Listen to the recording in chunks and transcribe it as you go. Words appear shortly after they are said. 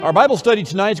Our Bible study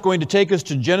tonight is going to take us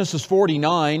to Genesis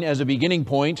 49 as a beginning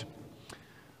point.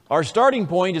 Our starting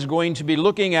point is going to be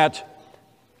looking at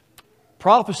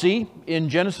prophecy in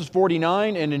Genesis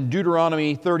 49 and in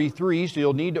Deuteronomy 33, so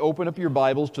you'll need to open up your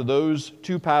Bibles to those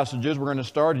two passages. We're going to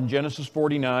start in Genesis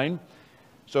 49.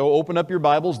 So open up your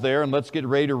Bibles there and let's get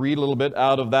ready to read a little bit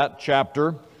out of that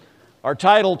chapter. Our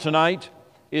title tonight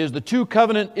is The Two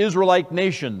Covenant Israelite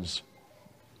Nations.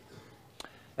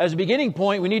 As a beginning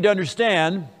point, we need to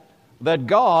understand that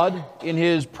God, in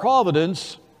His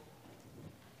providence,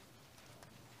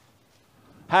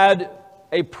 had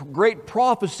a great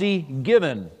prophecy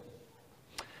given.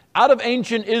 Out of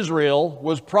ancient Israel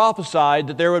was prophesied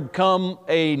that there would come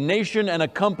a nation and a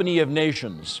company of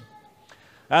nations.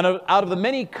 And out of the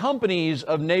many companies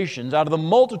of nations, out of the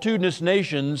multitudinous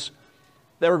nations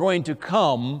that were going to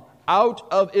come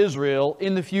out of Israel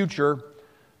in the future,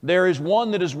 there is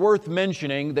one that is worth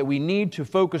mentioning that we need to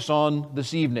focus on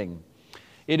this evening.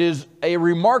 It is a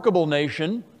remarkable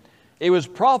nation. It was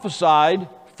prophesied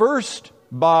first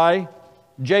by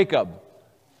Jacob.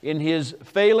 In his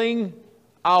failing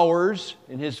hours,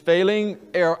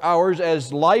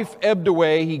 as life ebbed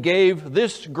away, he gave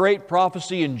this great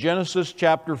prophecy in Genesis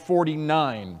chapter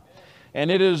 49.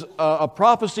 And it is a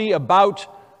prophecy about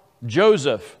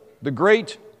Joseph, the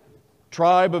great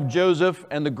tribe of Joseph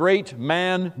and the great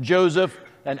man Joseph,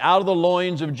 and out of the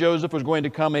loins of Joseph was going to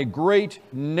come a great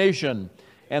nation.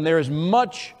 And there is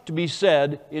much to be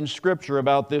said in Scripture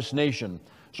about this nation.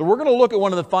 So we're going to look at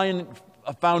one of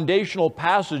the foundational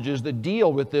passages that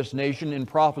deal with this nation in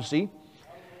prophecy.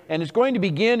 And it's going to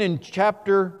begin in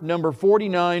chapter number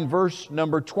 49, verse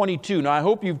number 22. Now I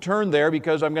hope you've turned there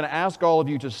because I'm going to ask all of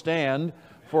you to stand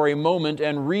for a moment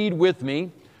and read with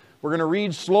me. We're going to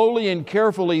read slowly and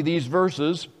carefully these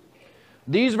verses.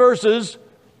 These verses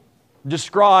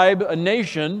describe a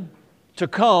nation to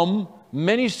come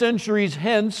many centuries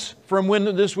hence from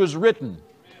when this was written.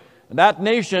 And that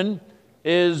nation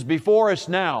is before us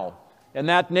now. And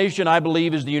that nation, I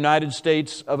believe, is the United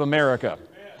States of America.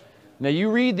 Now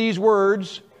you read these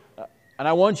words, and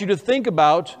I want you to think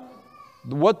about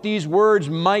what these words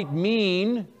might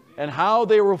mean and how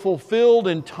they were fulfilled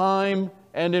in time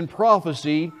and in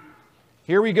prophecy.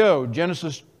 Here we go,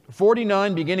 Genesis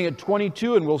 49, beginning at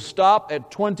 22, and we'll stop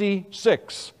at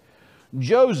 26.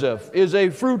 Joseph is a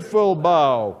fruitful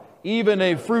bough, even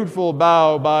a fruitful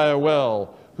bough by a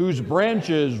well, whose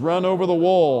branches run over the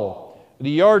wall.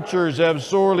 The archers have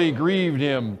sorely grieved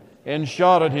him, and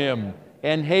shot at him,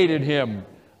 and hated him.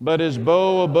 But his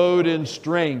bow abode in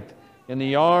strength, and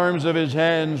the arms of his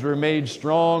hands were made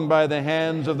strong by the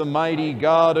hands of the mighty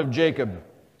God of Jacob.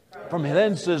 From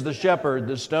thence is the shepherd,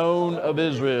 the stone of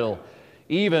Israel,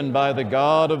 even by the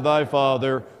God of thy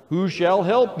father, who shall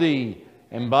help thee,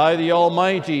 and by the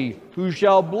Almighty, who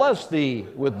shall bless thee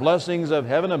with blessings of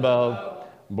heaven above,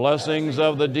 blessings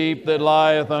of the deep that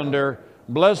lieth under,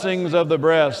 blessings of the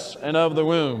breasts and of the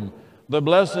womb. The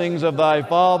blessings of thy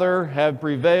father have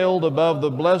prevailed above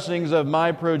the blessings of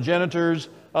my progenitors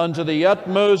unto the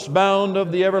utmost bound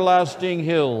of the everlasting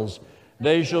hills.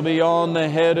 They shall be on the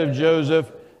head of Joseph,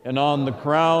 and on the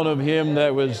crown of him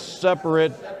that was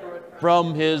separate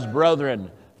from his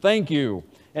brethren. Thank you.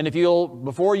 And if you'll,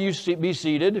 before you be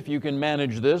seated, if you can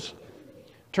manage this,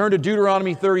 turn to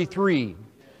Deuteronomy 33.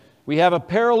 We have a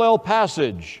parallel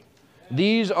passage.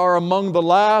 These are among the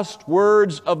last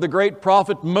words of the great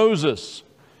prophet Moses.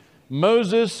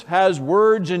 Moses has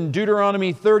words in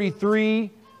Deuteronomy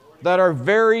 33 that are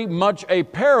very much a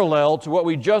parallel to what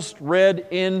we just read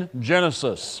in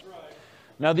Genesis.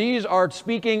 Now these are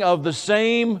speaking of the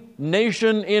same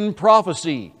nation in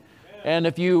prophecy. And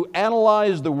if you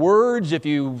analyze the words, if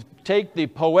you take the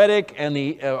poetic and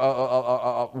the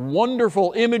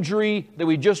wonderful imagery that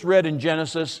we just read in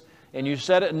Genesis, and you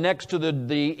set it next to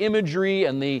the imagery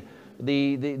and the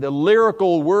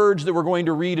lyrical words that we're going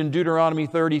to read in Deuteronomy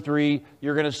 33,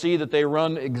 you're going to see that they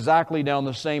run exactly down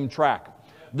the same track.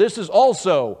 This is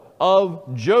also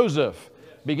of Joseph,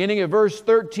 beginning at verse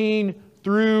 13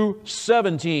 through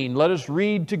 17. Let us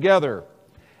read together.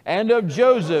 And of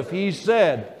Joseph he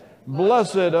said,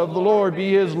 Blessed of the Lord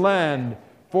be his land,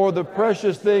 for the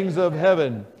precious things of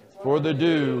heaven, for the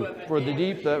dew, for the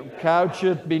deep that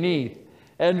coucheth beneath,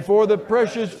 and for the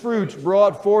precious fruits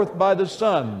brought forth by the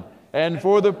sun, and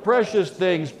for the precious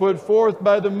things put forth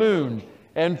by the moon,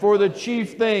 and for the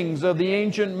chief things of the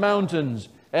ancient mountains,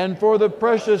 and for the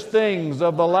precious things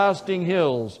of the lasting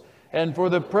hills, and for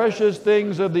the precious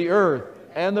things of the earth,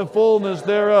 and the fullness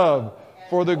thereof,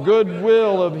 for the good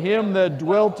will of him that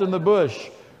dwelt in the bush.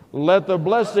 Let the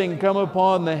blessing come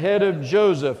upon the head of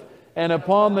Joseph, and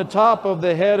upon the top of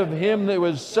the head of him that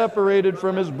was separated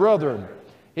from his brethren.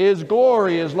 His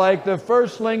glory is like the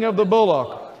firstling of the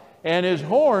bullock, and His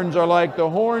horns are like the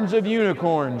horns of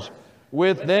unicorns.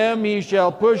 With them He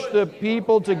shall push the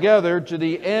people together to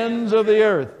the ends of the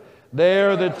earth. They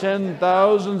are the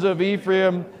 10,000s of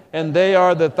Ephraim, and they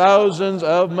are the thousands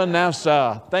of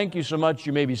Manasseh. Thank you so much.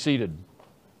 You may be seated.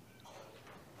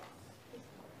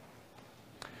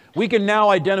 We can now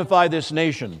identify this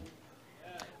nation.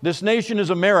 This nation is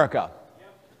America.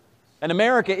 And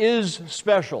America is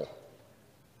special.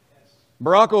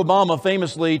 Barack Obama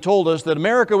famously told us that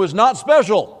America was not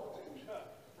special.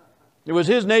 It was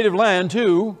his native land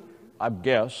too, I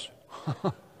guess.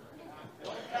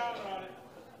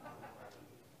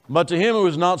 But to him it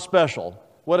was not special.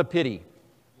 What a pity.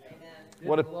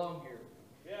 What a...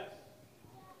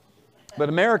 But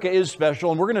America is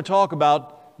special, and we're going to talk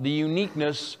about the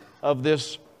uniqueness of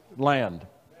this land.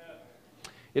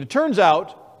 It turns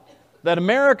out that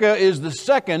America is the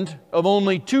second of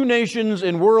only two nations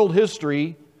in world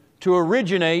history to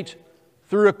originate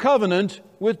through a covenant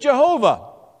with Jehovah.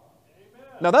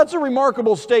 Now that's a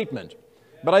remarkable statement,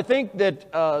 but I think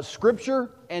that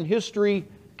Scripture and history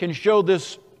can show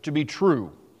this to be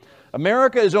true.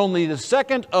 America is only the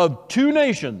second of two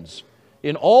nations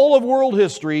in all of world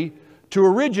history to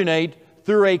originate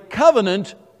through a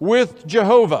covenant with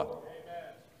Jehovah.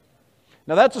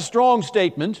 Now that's a strong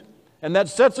statement, and that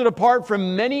sets it apart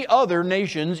from many other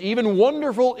nations, even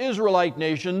wonderful Israelite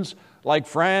nations like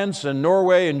France and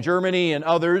Norway and Germany and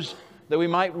others that we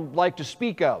might like to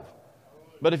speak of.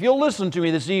 But if you'll listen to me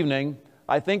this evening,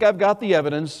 I think I've got the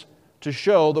evidence to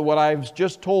show that what I've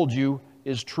just told you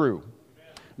is true.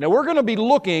 Now we're going to be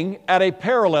looking at a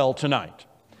parallel tonight.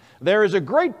 There is a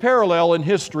great parallel in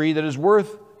history that is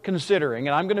worth considering,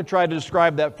 and I'm going to try to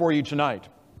describe that for you tonight.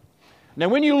 Now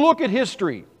when you look at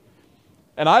history,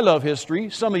 and I love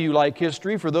history, some of you like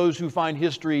history. For those who find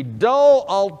history dull,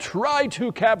 I'll try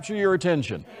to capture your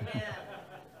attention.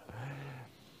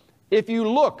 If you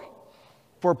look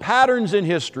for patterns in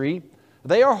history,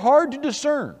 they are hard to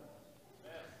discern.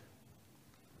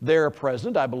 They're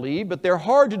present, I believe, but they're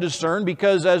hard to discern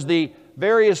because as the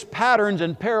various patterns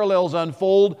and parallels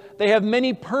unfold, they have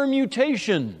many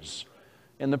permutations.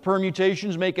 And the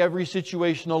permutations make every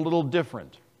situation a little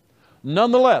different.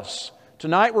 Nonetheless,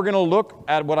 tonight we're going to look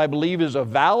at what I believe is a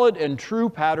valid and true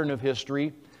pattern of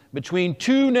history between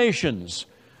two nations.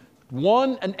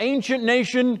 One, an ancient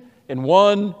nation, and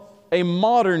one, a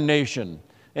modern nation.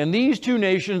 And these two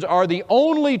nations are the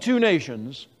only two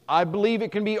nations, I believe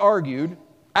it can be argued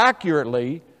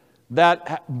accurately,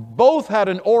 that both had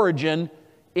an origin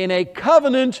in a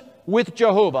covenant with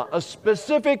Jehovah, a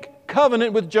specific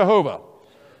covenant with Jehovah.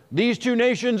 These two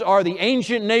nations are the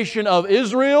ancient nation of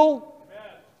Israel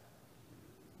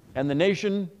and the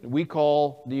nation we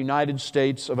call the United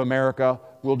States of America.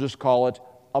 We'll just call it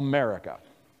America.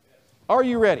 Are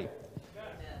you ready?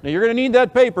 Now you're going to need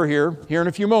that paper here in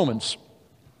a few moments.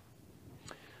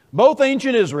 Both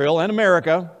ancient Israel and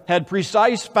America had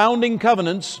precise founding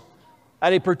covenants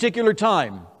at a particular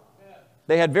time.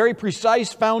 They had very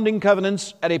precise founding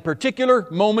covenants at a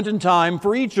particular moment in time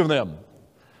for each of them.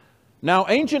 Now,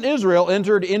 ancient Israel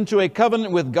entered into a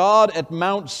covenant with God at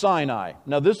Mount Sinai.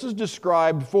 Now, this is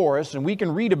described for us, and we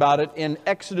can read about it in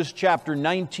Exodus chapter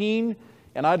 19,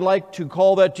 and I'd like to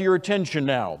call that to your attention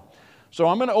now. So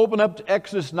I'm going to open up to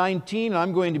Exodus 19, and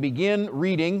I'm going to begin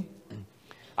reading.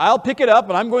 I'll pick it up,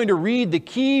 and I'm going to read the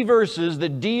key verses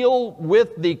that deal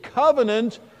with the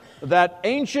covenant that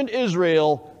ancient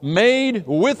Israel made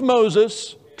with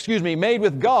made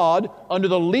with God under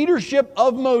the leadership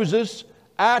of Moses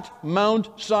at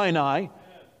Mount Sinai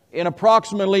in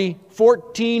approximately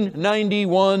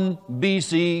 1491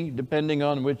 BC, depending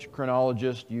on which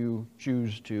chronologist you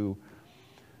choose to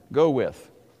go with.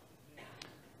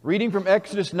 Reading from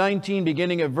Exodus 19,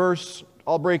 beginning at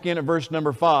I'll break in at verse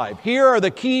number 5. Here are the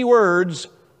key words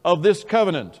of this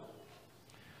covenant.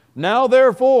 Now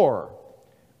therefore,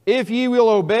 if ye will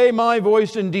obey my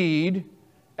voice indeed,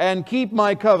 and keep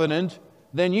my covenant,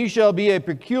 then ye shall be a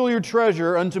peculiar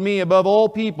treasure unto me above all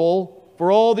people,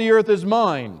 for all the earth is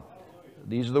mine.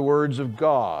 These are the words of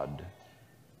God.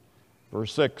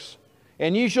 Verse 6.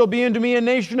 And ye shall be unto me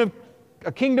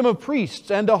a kingdom of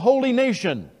priests, and a holy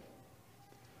nation.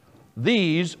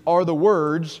 These are the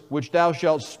words which thou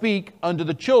shalt speak unto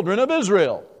the children of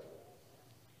Israel.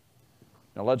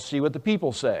 Now let's see what the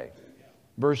people say.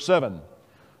 Verse 7.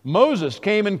 Moses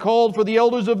came and called for the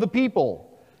elders of the people,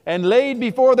 and laid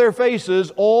before their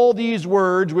faces all these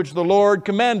words which the Lord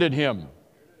commanded him.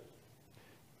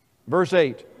 Verse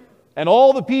 8. And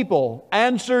all the people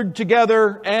answered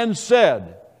together and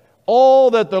said,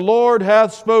 All that the Lord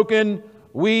hath spoken,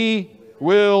 we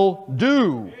will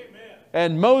do.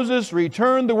 And Moses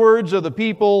returned the words of the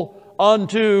people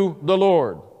unto the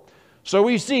Lord. So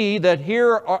we see that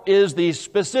here is the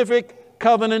specific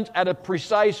covenant at a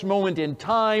precise moment in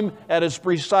time, at a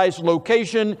precise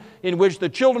location in which the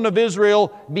children of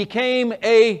Israel became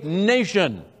a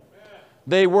nation.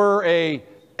 They were an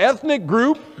ethnic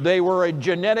group, they were a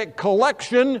genetic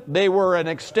collection, they were an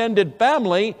extended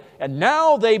family, and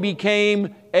now they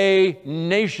became a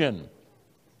nation.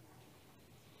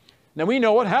 Now we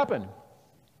know what happened.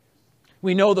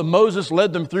 We know that Moses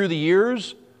led them through the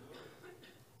years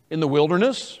in the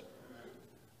wilderness.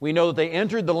 We know that they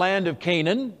entered the land of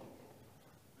Canaan.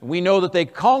 We know that they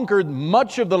conquered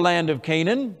much of the land of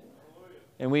Canaan.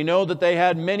 And we know that they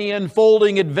had many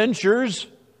unfolding adventures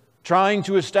trying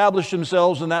to establish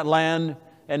themselves in that land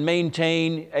and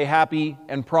maintain a happy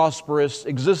and prosperous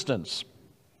existence.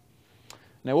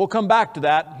 Now we'll come back to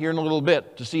that here in a little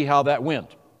bit to see how that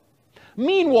went.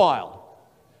 Meanwhile,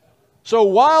 so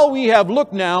while we have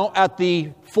looked now at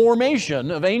the formation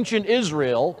of ancient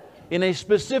Israel in a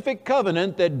specific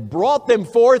covenant that brought them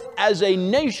forth as a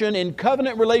nation in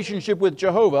covenant relationship with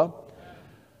Jehovah,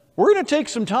 we're going to take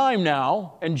some time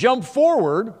now and jump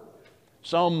forward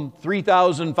some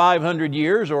 3,500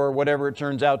 years or whatever it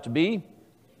turns out to be.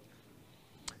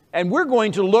 And we're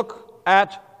going to look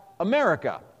at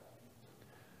America.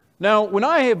 Now, when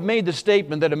I have made the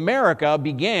statement that America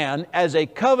began as a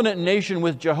covenant nation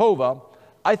with Jehovah,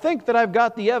 I think that I've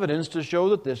got the evidence to show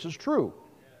that this is true.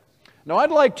 Now,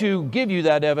 I'd like to give you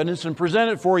that evidence and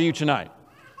present it for you tonight,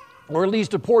 or at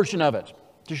least a portion of it,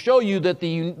 to show you that the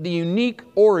unique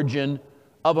origin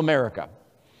of America.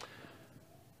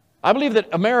 I believe that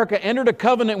America entered a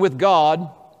covenant with God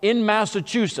in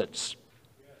Massachusetts.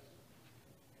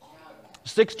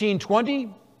 1620,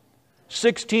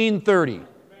 1630.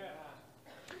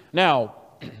 Now,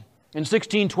 in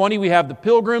 1620 we have the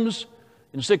Pilgrims.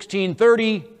 In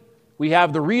 1630 we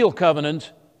have the real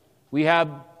covenant. We have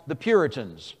the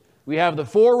Puritans. We have the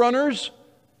Forerunners.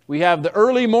 We have the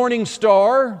early morning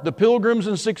star, the Pilgrims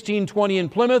in 1620 in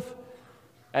Plymouth.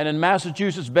 And in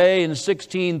Massachusetts Bay in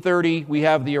 1630 we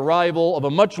have the arrival of a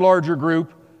much larger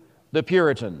group, the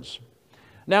Puritans.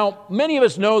 Now, many of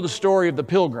us know the story of the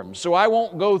Pilgrims, so I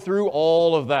won't go through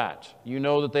all of that. You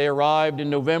know that they arrived in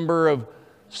November of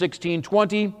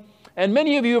 1620, and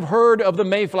many of you have heard of the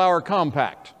Mayflower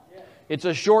Compact. It's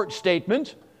a short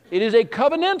statement. It is a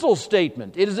covenantal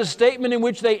statement. It is a statement in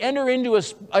which they enter into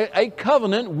a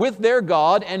covenant with their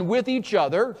God and with each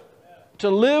other to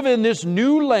live in this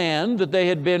new land that they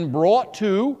had been brought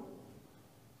to,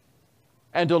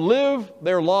 and to live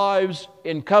their lives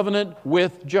in covenant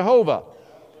with Jehovah.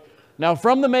 Now,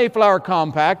 from the Mayflower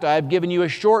Compact, I've given you a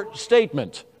short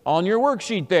statement on your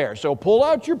worksheet there. So pull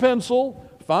out your pencil,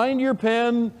 find your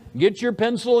pen, get your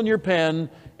pencil and your pen,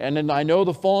 and then I know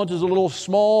the font is a little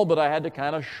small, but I had to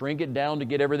kind of shrink it down to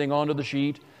get everything onto the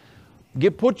sheet.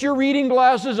 Put your reading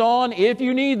glasses on if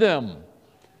you need them.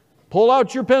 Pull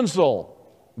out your pencil.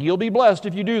 You'll be blessed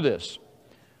if you do this.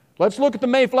 Let's look at the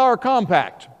Mayflower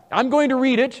Compact. I'm going to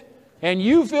read it, and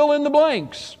you fill in the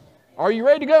blanks. Are you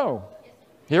ready to go?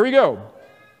 Here we go.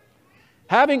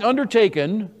 Having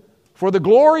undertaken for the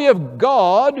glory of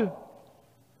God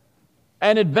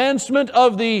and advancement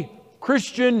of the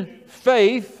Christian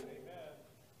faith,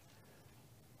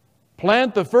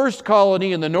 plant the first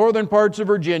colony in the northern parts of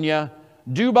Virginia,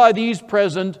 do by these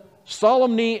present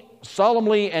solemnly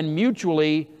and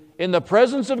mutually in the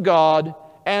presence of God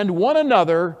and one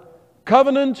another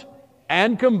covenant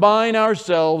and combine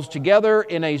ourselves together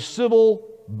in a civil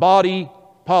body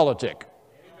politic.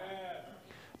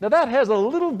 Now that has a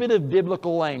little bit of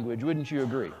biblical language, wouldn't you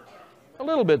agree? A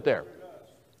little bit there.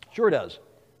 Sure does.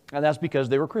 And that's because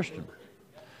they were Christian.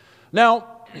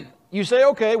 Now, you say,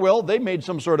 okay, well, they made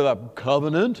some sort of a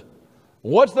covenant.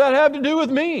 What's that have to do with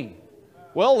me?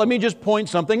 Well, let me just point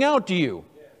something out to you.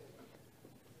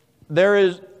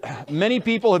 Many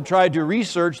people have tried to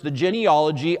research the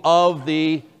genealogy of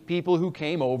the people who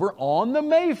came over on the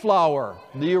Mayflower,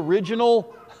 the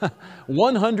original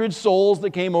 100 souls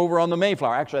that came over on the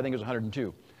Mayflower. Actually, I think it was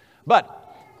 102.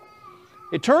 But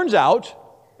it turns out,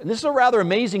 and this is a rather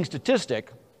amazing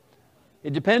statistic,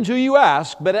 it depends who you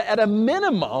ask, but at a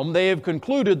minimum, they have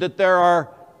concluded that there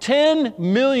are 10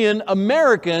 million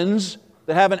Americans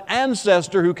that have an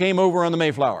ancestor who came over on the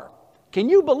Mayflower. Can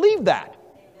you believe that?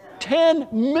 10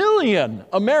 million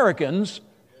Americans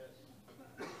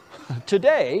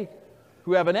today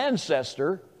who have an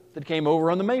ancestor that came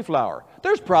over on the Mayflower.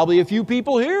 There's probably a few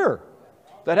people here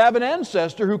that have an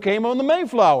ancestor who came on the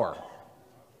Mayflower.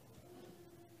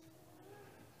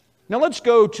 Now let's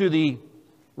go to the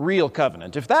real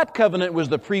covenant. If that covenant was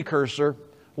the precursor,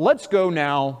 let's go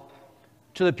now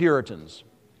to the Puritans.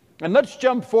 And let's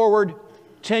jump forward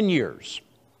 10 years.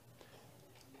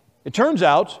 It turns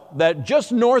out that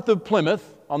just north of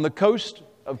Plymouth, on the coast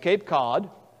of Cape Cod,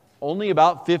 only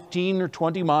about 15 or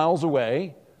 20 miles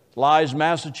away, lies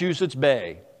Massachusetts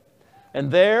Bay. And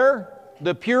there,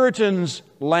 the Puritans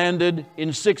landed in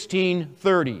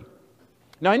 1630.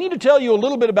 Now, I need to tell you a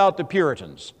little bit about the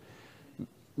Puritans.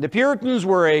 The Puritans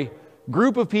were a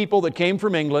group of people that came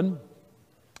from England.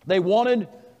 They wanted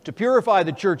to purify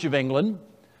the Church of England.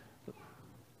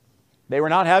 They were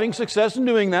not having success in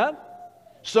doing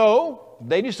that. So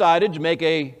they decided to make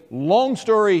a long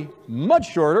story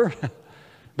much shorter.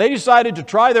 They decided to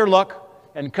try their luck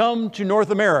and come to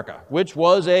North America, which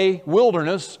was a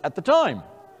wilderness at the time.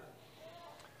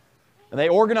 And they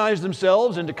organized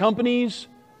themselves into companies.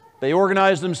 They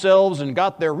organized themselves and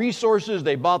got their resources.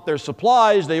 They bought their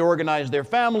supplies. They organized their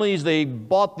families. They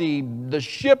bought the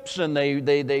ships, and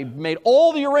they made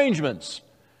all the arrangements.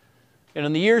 And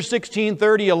in the year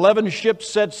 1630, 11 ships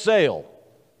set sail.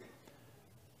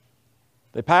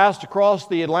 They passed across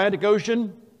the Atlantic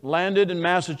Ocean, landed in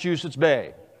Massachusetts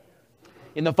Bay.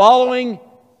 In the following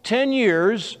 10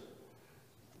 years,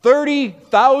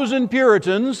 30,000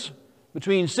 Puritans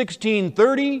between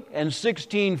 1630 and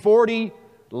 1640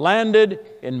 landed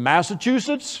in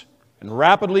Massachusetts and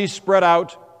rapidly spread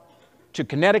out to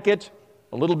Connecticut,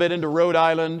 a little bit into Rhode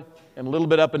Island, and a little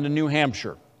bit up into New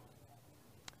Hampshire.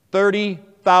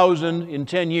 30,000 in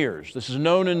 10 years. This is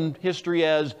known in history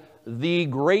as the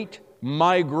Great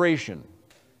Migration.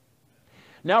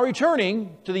 Now,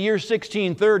 returning to the year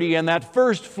 1630 and that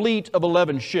first fleet of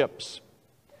 11 ships,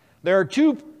 there are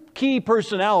two key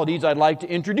personalities I'd like to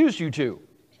introduce you to.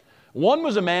 One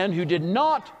was a man who did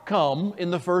not come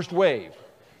in the first wave.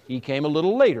 He came a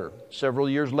little later, several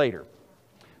years later.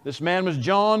 This man was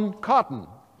John Cotton.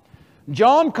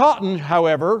 John Cotton,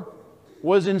 however,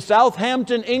 was in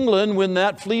Southampton, England, when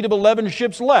that fleet of 11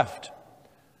 ships left.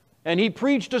 And he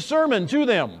preached a sermon to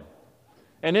them.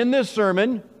 And in this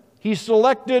sermon, he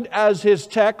selected as his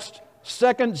text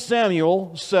 2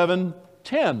 Samuel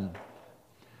 7:10.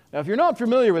 Now, if you're not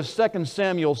familiar with 2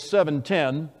 Samuel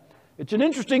 7:10, it's an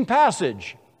interesting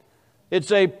passage.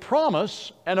 It's a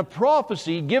promise and a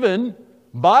prophecy given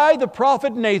by the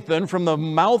prophet Nathan from the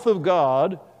mouth of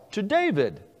God to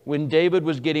David when David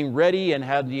was getting ready and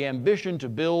had the ambition to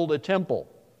build a temple.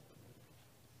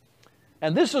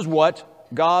 And this is what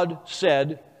God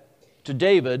said to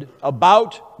David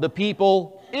about the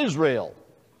people Israel.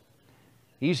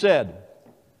 He said,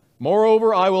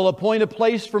 "Moreover, I will appoint a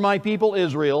place for my people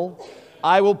Israel.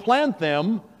 I will plant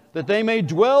them that they may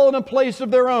dwell in a place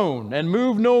of their own and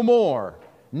move no more.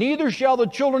 Neither shall the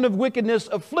children of wickedness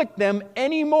afflict them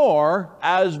any more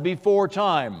as before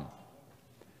time."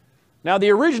 Now, the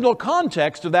original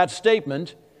context of that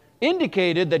statement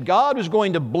indicated that God was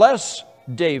going to bless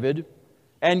David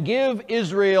and give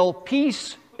Israel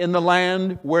peace in the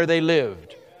land where they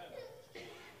lived.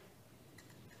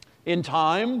 In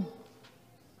time,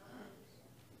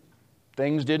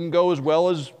 things didn't go as well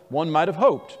as one might have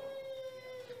hoped.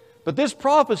 But this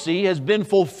prophecy has been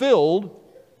fulfilled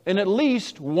in at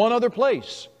least one other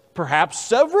place, perhaps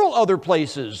several other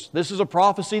places. This is a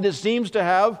prophecy that seems to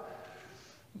have,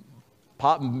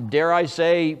 dare I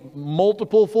say,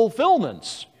 multiple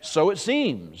fulfillments. So it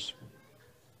seems.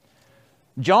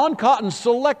 John Cotton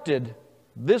selected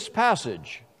this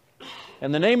passage,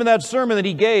 and the name of that sermon that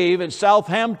he gave at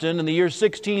Southampton in the year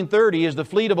 1630 as the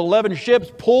fleet of 11 ships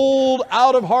pulled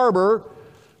out of harbor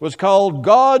was called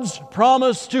God's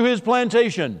Promise to His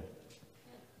Plantation.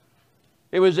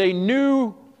 It was a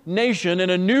new nation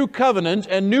and a new covenant,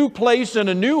 a new place and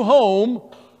a new home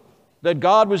that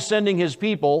God was sending His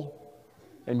people,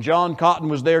 and John Cotton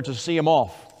was there to see them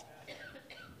off.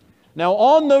 Now,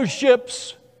 on those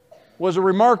ships was a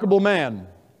remarkable man.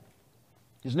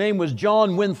 His name was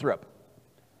John Winthrop.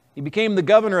 He became the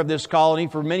governor of this colony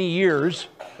for many years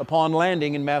upon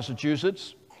landing in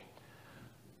Massachusetts.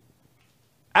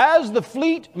 As the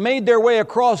fleet made their way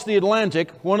across the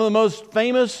Atlantic, one of the most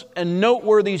famous and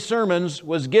noteworthy sermons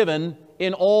was given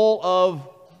in all of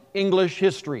English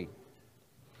history.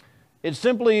 It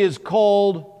simply is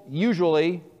called,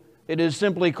 usually, it is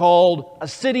simply called A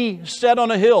City Set on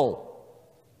a Hill.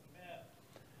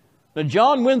 Now,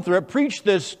 John Winthrop preached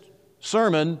this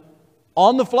sermon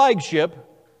on the flagship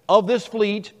of this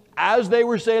fleet as they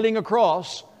were sailing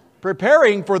across,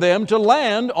 preparing for them to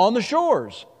land on the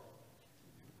shores.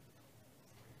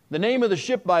 The name of the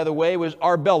ship, by the way, was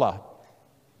Arbella.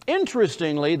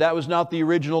 Interestingly, that was not the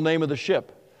original name of the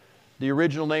ship. The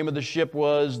original name of the ship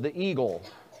was the Eagle.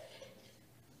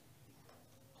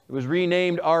 It was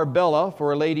renamed Arbella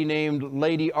for a lady named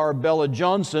Lady Arbella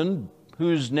Johnson,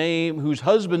 whose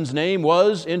husband's name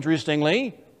was,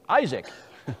 interestingly, Isaac.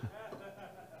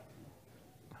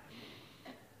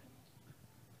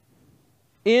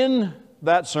 In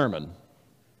that sermon,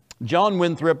 John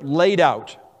Winthrop laid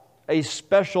out a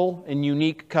special and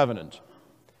unique covenant.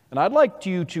 And I'd like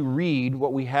you to read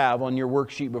what we have on your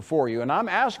worksheet before you. And I'm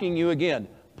asking you again,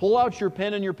 pull out your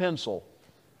pen and your pencil.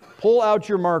 Pull out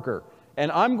your marker.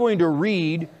 And I'm going to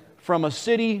read from a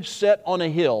city set on a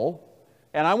hill.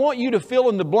 And I want you to fill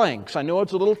in the blanks. I know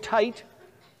it's a little tight,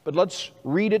 but let's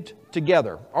read it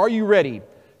together. Are you ready?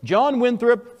 John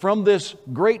Winthrop, from this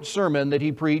great sermon that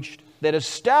he preached, that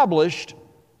established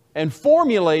and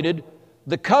formulated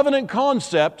the covenant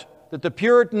concept that the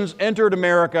Puritans entered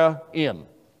America in.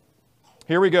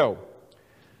 Here we go.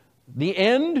 The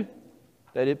end,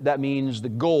 that means the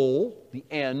goal, the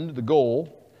end, the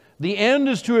goal. The end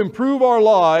is to improve our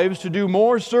lives, to do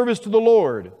more service to the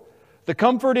Lord, the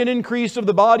comfort and increase of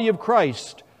the body of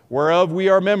Christ, whereof we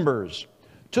are members,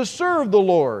 to serve the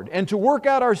Lord, and to work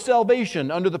out our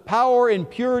salvation under the power and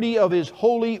purity of His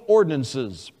holy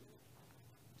ordinances.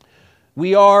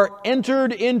 We are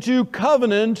entered into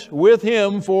covenant with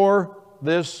Him for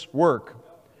this work.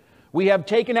 We have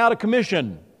taken out a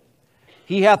commission.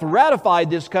 He hath ratified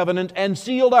this covenant and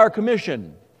sealed our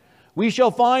commission. We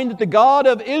shall find that the God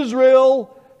of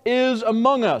Israel is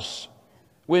among us,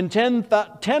 when 10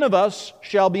 of us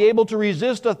shall be able to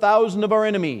resist 1,000 of our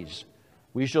enemies.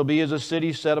 We shall be as a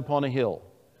city set upon a hill.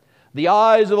 The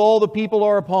eyes of all the people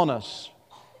are upon us.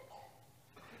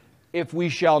 If we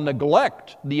shall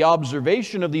neglect the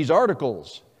observation of these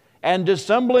articles, and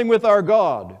dissembling with our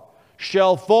God,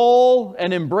 shall fall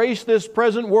and embrace this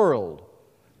present world,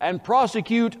 and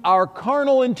prosecute our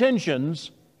carnal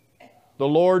intentions, the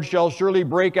Lord shall surely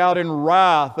break out in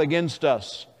wrath against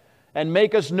us, and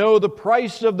make us know the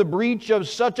price of the breach of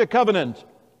such a covenant.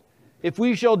 If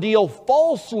we shall deal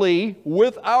falsely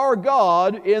with our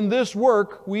God in this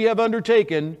work we have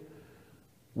undertaken,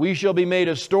 we shall be made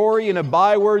a story and a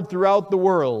byword throughout the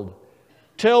world,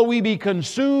 till we be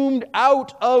consumed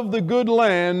out of the good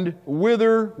land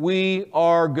whither we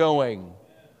are going.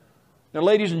 Now,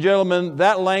 ladies and gentlemen,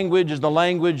 that language is the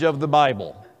language of the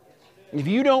Bible. If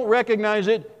you don't recognize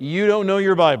it, you don't know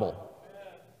your Bible.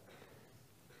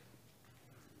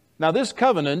 Now, this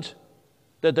covenant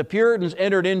that the Puritans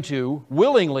entered into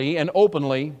willingly and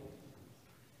openly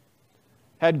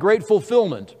had great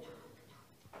fulfillment.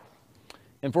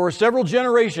 And for several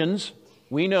generations,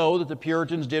 we know that the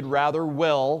Puritans did rather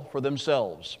well for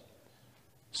themselves.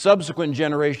 Subsequent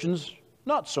generations,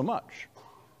 not so much.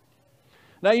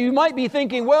 Now, you might be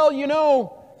thinking, well, you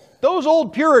know, those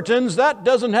old Puritans, that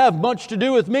doesn't have much to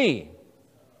do with me.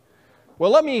 Well,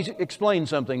 let me explain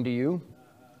something to you.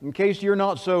 In case you're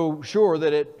not so sure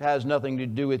that it has nothing to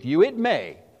do with you, it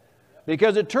may.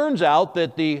 Because it turns out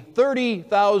that the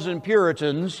 30,000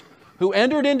 Puritans who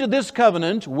entered into this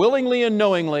covenant willingly and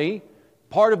knowingly,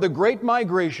 part of the Great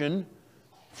Migration,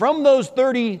 from those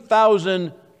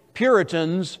 30,000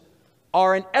 Puritans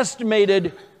are an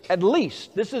estimated, at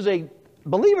least,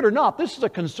 believe it or not, this is a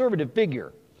conservative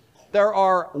figure. There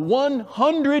are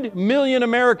 100 million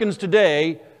Americans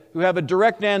today who have a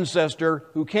direct ancestor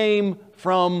who came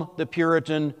from the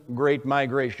Puritan Great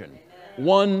Migration.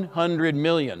 100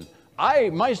 million. I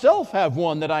myself have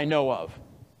one that I know of.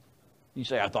 You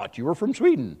say, I thought you were from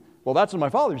Sweden. Well, that's on my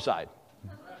father's side.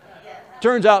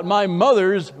 Turns out my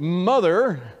mother's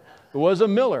mother was a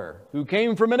miller who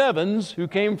came from an Evans, who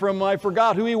came from, I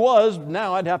forgot who he was.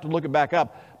 Now I'd have to look it back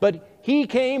up. But he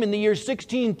came in the year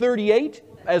 1638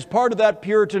 as part of that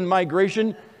Puritan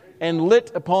migration and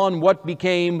lit upon what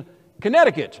became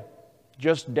Connecticut,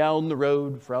 just down the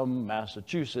road from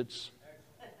Massachusetts,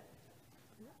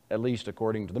 at least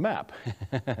according to the map.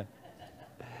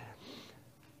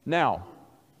 Now,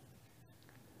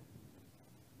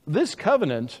 this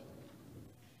covenant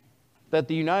that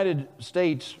the United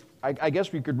States, I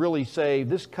guess we could really say,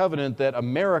 this covenant that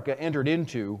America entered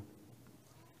into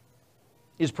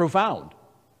is profound.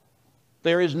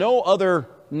 There is no other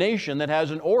nation that has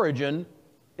an origin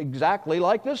exactly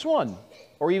like this one,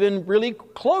 or even really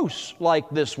close like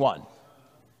this one.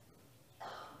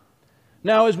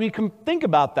 Now, as we think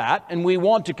about that, and we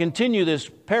want to continue this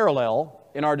parallel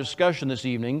in our discussion this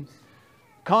evening,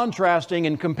 contrasting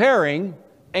and comparing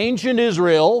ancient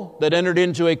Israel that entered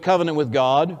into a covenant with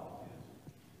God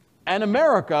and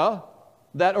America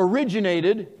that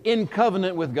originated in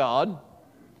covenant with God,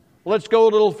 let's go a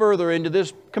little further into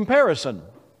this comparison.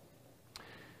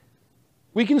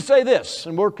 We can say this,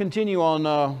 and we'll continue on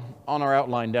our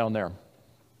outline down there.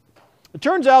 It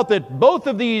turns out that both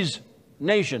of these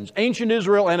nations, ancient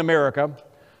Israel and America,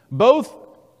 both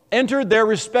entered their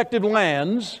respective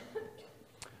lands.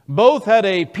 Both had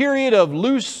a period of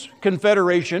loose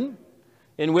confederation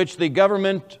in which the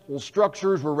governmental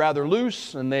structures were rather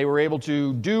loose and they were able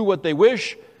to do what they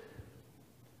wish.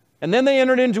 And then they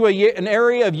entered into an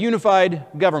area of unified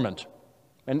government,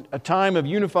 and a time of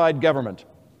unified government.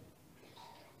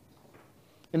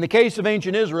 In the case of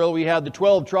ancient Israel, we had the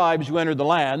 12 tribes who entered the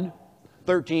land,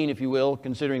 13 if you will,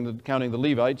 considering counting the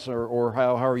Levites, or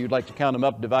however you'd like to count them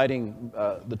up, dividing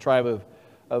the tribe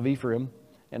of Ephraim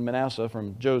and Manasseh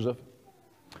from Joseph.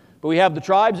 But we have the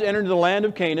tribes that entered the land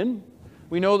of Canaan.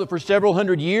 We know that for several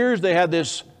hundred years they had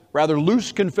this rather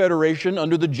loose confederation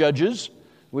under the judges,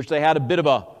 which they had a bit of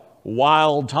a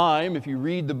wild time. If you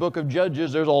read the book of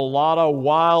Judges, there's a lot of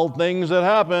wild things that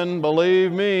happen,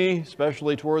 believe me,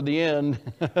 especially toward the end.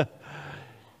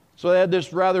 So they had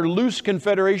this rather loose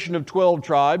confederation of 12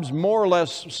 tribes, more or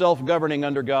less self-governing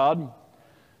under God.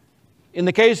 In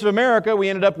the case of America, we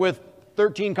ended up with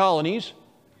 13 colonies.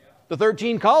 The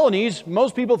 13 colonies,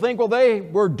 most people think, well, they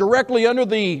were directly under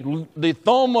the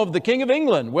thumb of the King of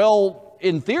England. Well,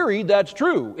 in theory, that's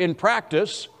true. In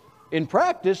practice,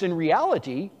 in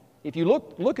reality, if you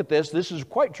look at this is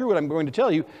quite true what I'm going to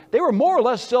tell you. They were more or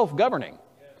less self-governing.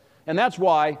 And that's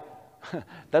why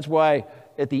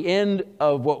at the end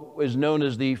of what is known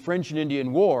as the French and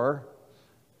Indian War,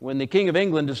 when the King of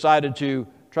England decided to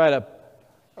try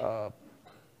to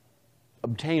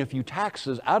obtain a few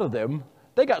taxes out of them,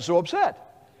 they got so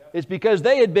upset. It's because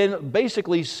they had been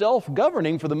basically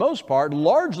self-governing for the most part,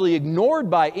 largely ignored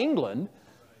by England.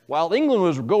 While England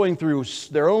was going through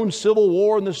their own civil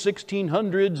war in the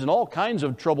 1600s and all kinds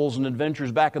of troubles and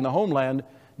adventures back in the homeland,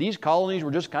 these colonies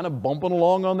were just kind of bumping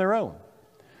along on their own.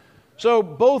 So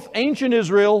both ancient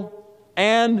Israel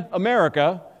and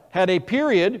America had a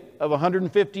period of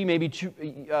 150, maybe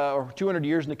 200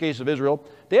 years in the case of Israel.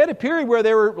 They had a period where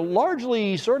they were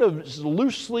largely sort of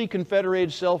loosely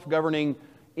confederated, self-governing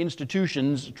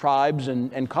institutions, tribes,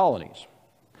 and colonies.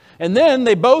 And then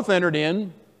they both entered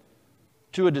in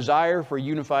to a desire for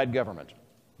unified government.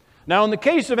 Now, in the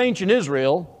case of ancient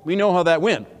Israel, we know how that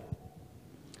went.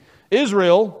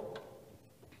 Israel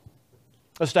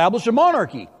established a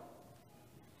monarchy.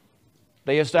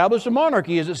 They established a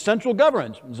monarchy as its central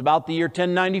government. It was about the year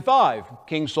 1095.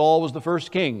 King Saul was the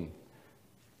first king.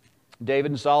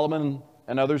 David and Solomon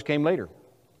and others came later.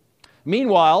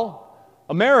 Meanwhile,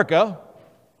 America,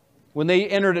 when they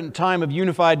entered a time of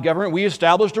unified government, we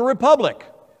established a republic.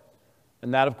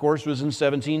 And that, of course, was in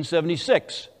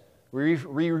 1776. We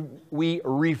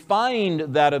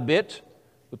refined that a bit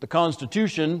with the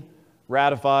Constitution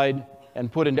ratified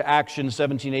and put into action in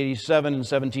 1787 and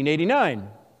 1789.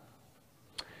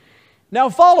 Now,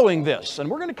 following this, and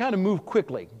we're going to kind of move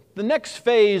quickly, the next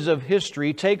phase of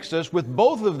history takes us with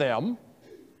both of them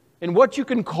in what you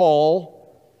can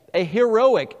call a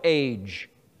heroic age.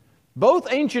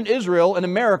 Both ancient Israel and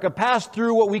America passed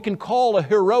through what we can call a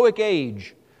heroic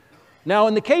age. Now,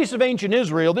 in the case of ancient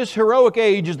Israel, this heroic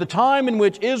age is the time in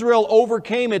which Israel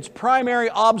overcame its primary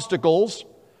obstacles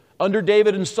under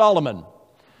David and Solomon.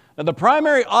 Now, the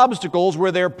primary obstacles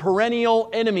were their perennial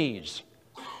enemies.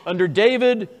 Under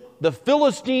David, the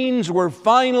Philistines were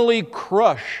finally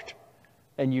crushed,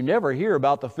 and you never hear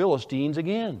about the Philistines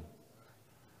again.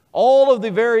 All of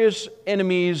the various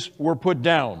enemies were put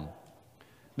down.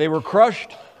 They were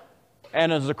crushed,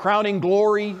 and as the crowning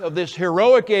glory of this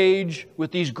heroic age,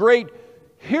 with these great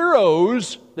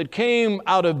heroes that came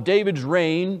out of David's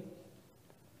reign,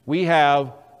 we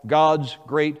have God's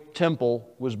great temple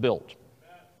was built.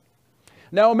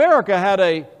 Now, America had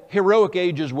a heroic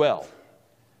age as well.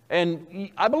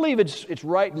 And I believe it's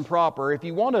right and proper, if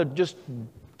you want to just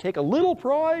take a little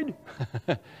pride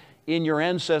in your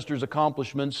ancestors'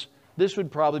 accomplishments, this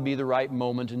would probably be the right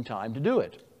moment in time to do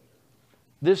it.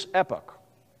 This epoch.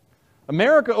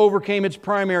 America overcame its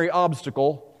primary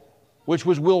obstacle, which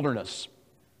was wilderness.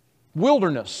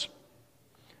 Wilderness.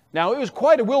 Now, it was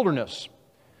quite a wilderness.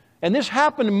 And this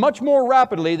happened much more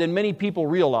rapidly than many people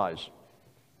realize.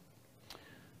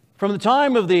 From the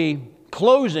time of the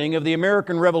closing of the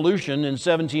American Revolution in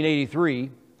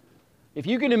 1783, if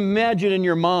you can imagine in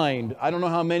your mind, I don't know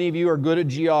how many of you are good at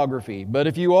geography, but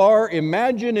if you are,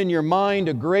 imagine in your mind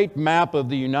a great map of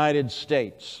the United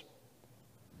States.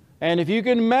 And if you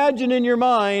can imagine in your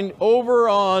mind, over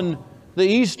on the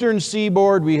eastern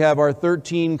seaboard, we have our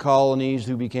 13 colonies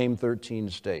who became 13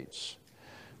 states.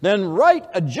 Then right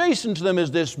adjacent to them is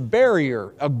this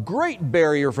barrier, a great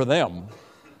barrier for them.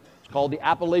 It's called the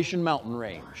Appalachian Mountain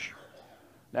Range.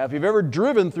 Now, if you've ever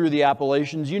driven through the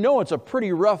Appalachians, you know it's a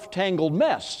pretty rough, tangled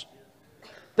mess.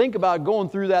 Think about going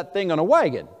through that thing on a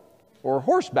wagon or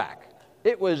horseback.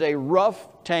 It was a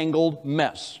rough, tangled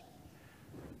mess.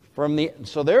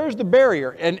 So there's the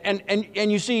barrier.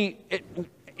 And you see,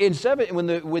 when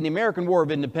the American War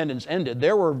of Independence ended,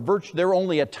 there were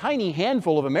only a tiny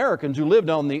handful of Americans who lived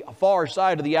on the far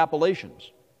side of the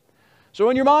Appalachians. So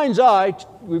in your mind's eye,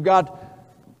 we've got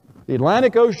the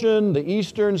Atlantic Ocean, the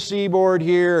eastern seaboard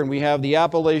here, and we have the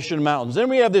Appalachian Mountains. Then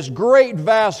we have this great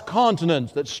vast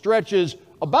continent that stretches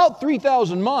about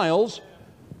 3,000 miles.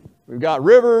 We've got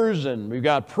rivers, and we've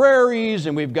got prairies,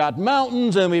 and we've got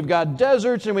mountains, and we've got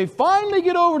deserts, and we finally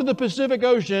get over to the Pacific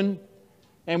Ocean,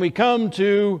 and we come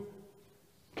to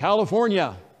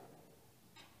California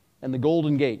and the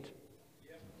Golden Gate.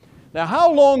 Now,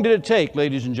 how long did it take,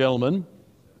 ladies and gentlemen,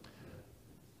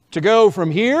 to go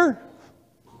from here,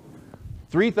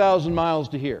 3,000 miles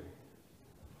to here?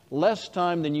 Less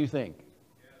time than you think.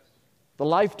 The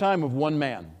lifetime of one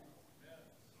man.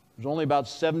 It was only about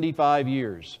 75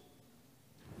 years.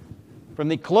 From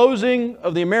the closing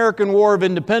of the American War of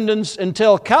Independence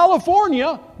until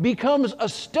California becomes a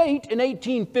state in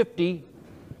 1850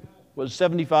 was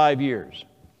 75 years.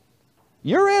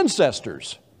 Your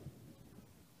ancestors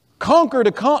conquered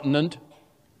a continent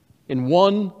in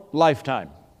one lifetime.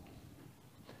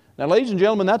 Now, ladies and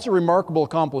gentlemen, that's a remarkable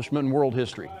accomplishment in world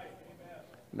history.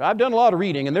 I've done a lot of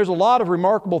reading, and there's a lot of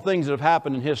remarkable things that have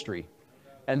happened in history.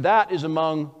 And that is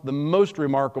among the most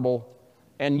remarkable,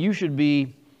 and you should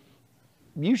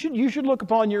look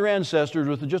upon your ancestors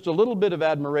with just a little bit of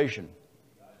admiration,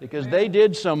 because they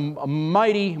did some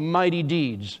mighty, mighty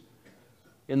deeds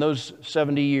in those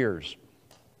 70 years.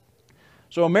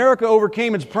 So America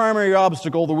overcame its primary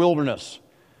obstacle, the wilderness.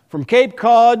 From Cape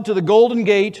Cod to the Golden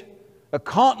Gate, a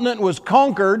continent was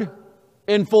conquered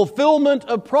in fulfillment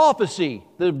of prophecy.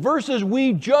 The verses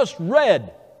we just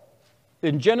read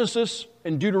in Genesis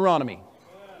and Deuteronomy.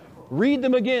 Read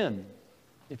them again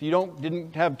if you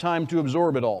didn't have time to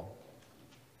absorb it all.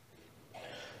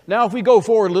 Now, if we go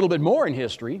forward a little bit more in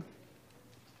history,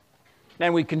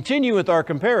 and we continue with our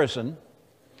comparison,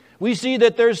 we see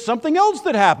that there's something else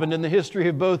that happened in the history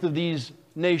of both of these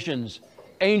nations,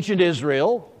 ancient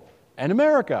Israel and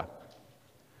America.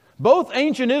 Both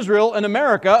ancient Israel and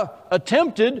America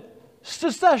attempted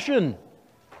secession.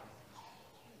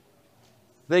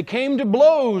 They came to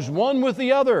blows, one with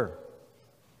the other.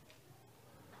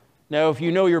 Now, if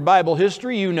you know your Bible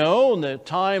history, you know in the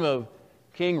time of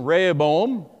King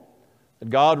Rehoboam that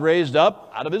God raised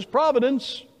up out of His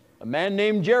providence a man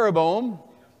named Jeroboam.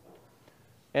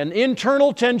 And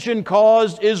internal tension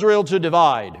caused Israel to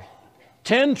divide.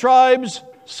 10 tribes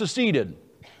seceded.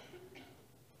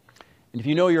 And if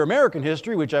you know your American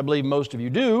history, which I believe most of you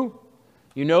do,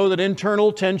 you know that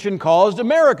internal tension caused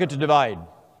America to divide.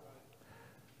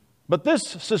 But this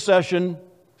secession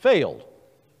failed.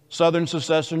 Southern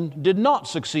secession did not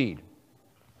succeed.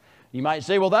 You might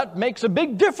say, well, that makes a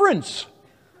big difference.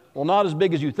 Well, not as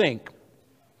big as you think.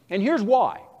 And here's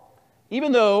why.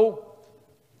 Even though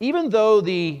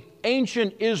the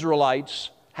ancient Israelites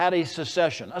had a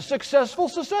secession, a successful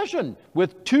secession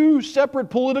with two separate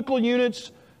political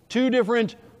units, two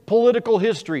different political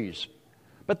histories,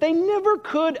 but they never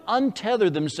could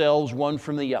untether themselves one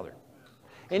from the other.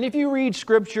 And if you read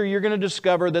Scripture, you're going to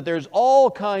discover that there's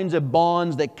all kinds of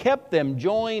bonds that kept them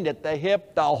joined at the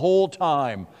hip the whole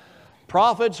time.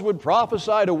 Prophets would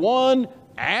prophesy to one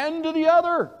and to the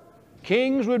other.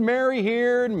 Kings would marry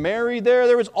here and marry there.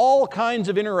 There was all kinds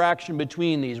of interaction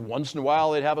between these. Once in a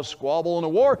while, they'd have a squabble and a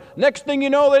war. Next thing you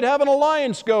know, they'd have an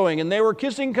alliance going, and they were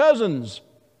kissing cousins.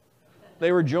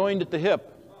 They were joined at the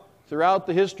hip throughout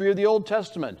the history of the Old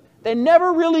Testament. They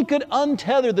never really could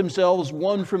untether themselves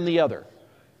one from the other.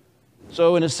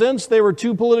 So in a sense, they were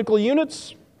two political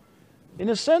units. In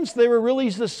a sense, they were really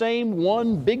the same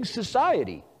one big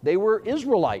society. They were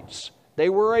Israelites. They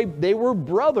were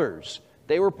brothers.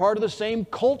 They were part of the same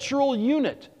cultural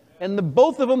unit. And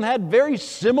both of them had very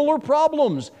similar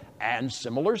problems and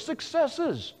similar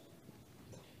successes.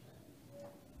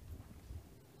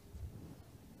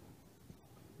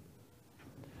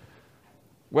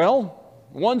 Well,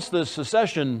 once the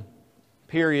secession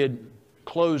period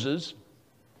closes,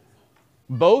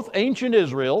 both ancient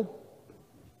Israel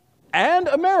and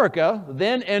America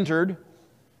then entered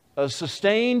a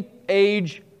sustained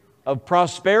age of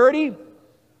prosperity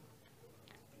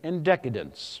and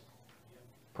decadence.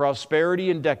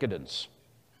 Prosperity and decadence.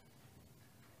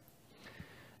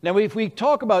 Now, if we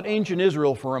talk about ancient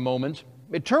Israel for a moment,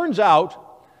 it turns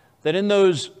out that in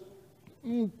those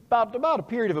about a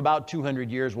period of about 200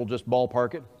 years, we'll just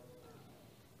ballpark it,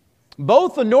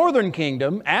 both the northern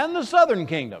kingdom and the southern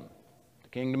kingdom, the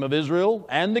kingdom of Israel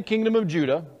and the kingdom of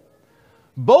Judah,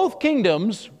 both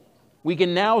kingdoms, we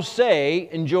can now say,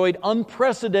 enjoyed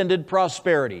unprecedented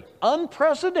prosperity.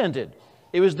 Unprecedented.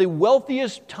 It was the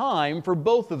wealthiest time for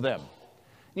both of them.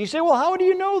 And you say, well, how do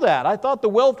you know that? I thought the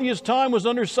wealthiest time was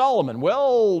under Solomon.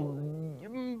 Well,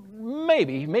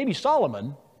 maybe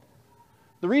Solomon.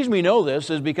 The reason we know this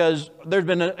is because there's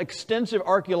been an extensive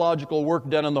archaeological work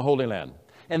done in the Holy Land.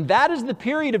 And that is the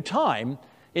period of time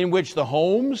in which the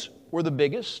homes were the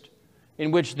biggest,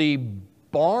 in which the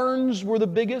barns were the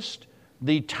biggest,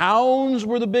 the towns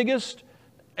were the biggest.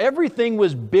 Everything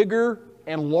was bigger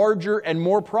and larger and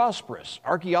more prosperous.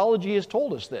 Archaeology has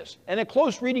told us this. And a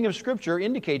close reading of Scripture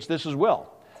indicates this as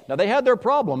well. Now, they had their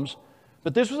problems,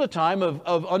 but this was a time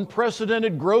of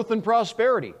unprecedented growth and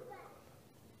prosperity.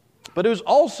 But it was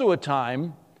also a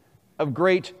time of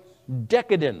great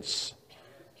decadence,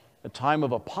 a time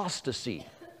of apostasy.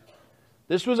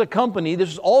 This was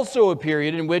also a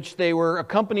period in which they were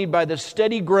accompanied by the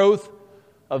steady growth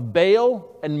of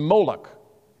Baal and Moloch.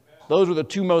 Those were the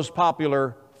two most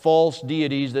popular false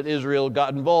deities that Israel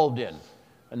got involved in.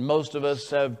 And most of us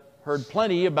have heard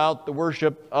plenty about the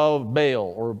worship of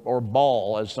Baal, or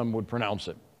Baal, as some would pronounce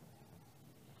it.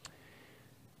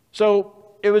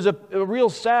 So it was a real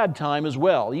sad time as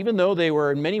well. Even though they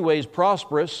were in many ways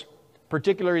prosperous,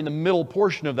 particularly in the middle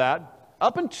portion of that,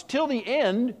 up until the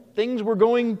end, things were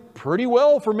going pretty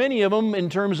well for many of them in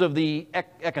terms of the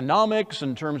economics,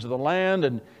 in terms of the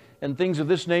land and things of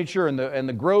this nature, and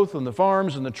the growth and the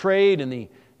farms and the trade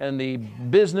and the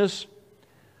business.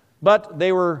 But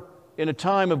they were in a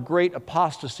time of great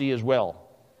apostasy as well.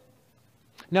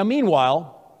 Now,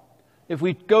 meanwhile, if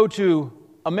we go to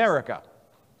America,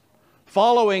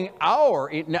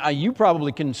 now you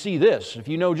probably can see this. If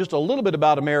you know just a little bit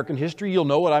about American history, you'll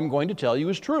know what I'm going to tell you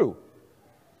is true.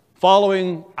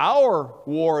 Following our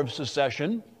War of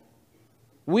Secession,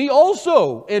 we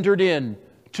also entered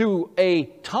into a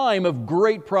time of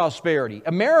great prosperity.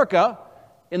 America,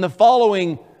 in the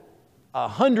following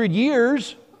 100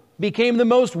 years, became the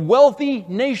most wealthy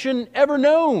nation ever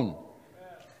known.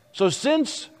 So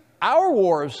since our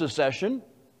War of Secession,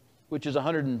 which is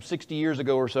 160 years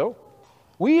ago or so,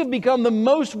 we have become the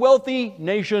most wealthy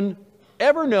nation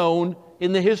ever known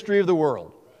in the history of the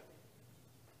world.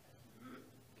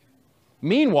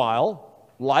 Meanwhile,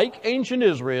 like ancient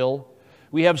Israel,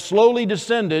 we have slowly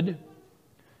descended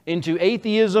into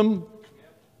atheism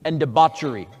and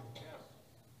debauchery.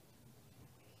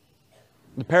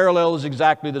 The parallel is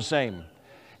exactly the same.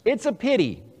 It's a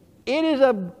pity. It is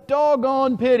a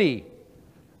doggone pity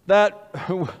that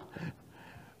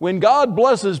when God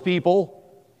blesses people,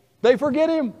 they forget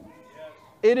Him.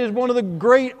 It is one of the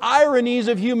great ironies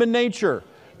of human nature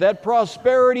that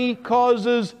prosperity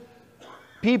causes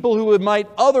people who might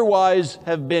otherwise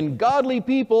have been godly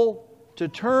people to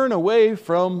turn away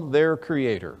from their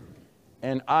Creator.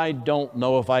 And I don't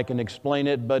know if I can explain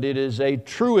it, but it is a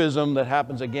truism that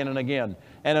happens again and again.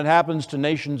 And it happens to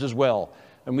nations as well.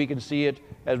 And we can see it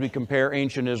as we compare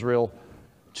ancient Israel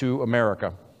to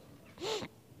America.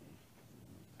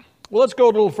 Well, let's go a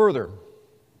little further.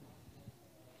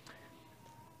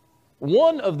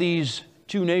 One of these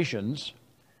two nations,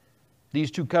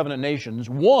 these two covenant nations,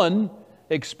 one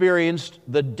experienced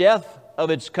the death of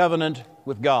its covenant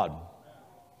with God.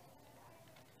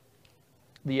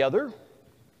 The other,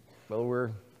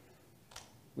 well,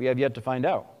 we have yet to find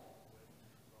out.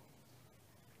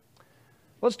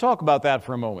 Let's talk about that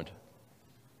for a moment.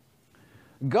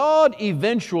 God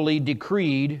eventually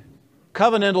decreed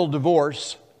covenantal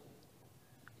divorce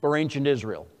for ancient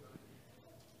Israel.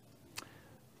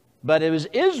 But it was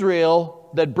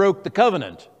Israel that broke the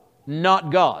covenant,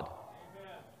 not God.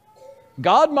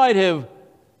 God might have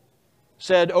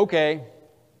said, okay,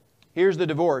 here's the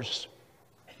divorce.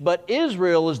 But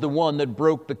Israel is the one that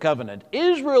broke the covenant.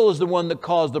 Israel is the one that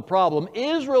caused the problem.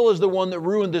 Israel is the one that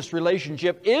ruined this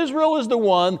relationship. Israel is the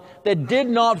one that did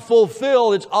not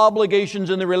fulfill its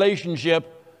obligations in the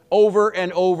relationship over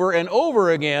and over and over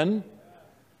again.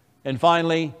 And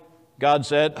finally, God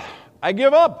said, I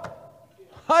give up.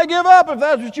 I give up if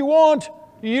that's what you want.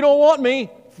 You don't want me.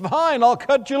 Fine, I'll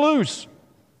cut you loose.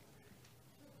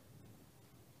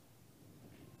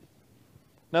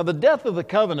 Now, the death of the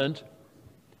covenant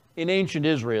in ancient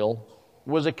Israel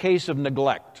was a case of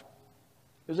neglect.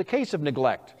 It was a case of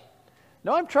neglect.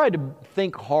 Now, I've tried to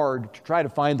think hard to try to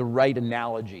find the right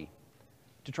analogy,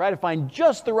 to try to find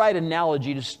just the right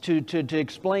analogy to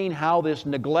explain how this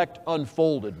neglect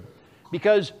unfolded.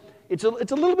 Because it's a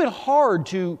little bit hard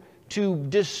to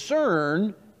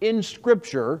discern in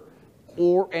Scripture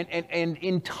and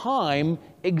in time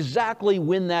exactly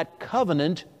when that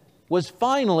covenant was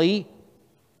finally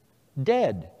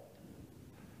dead.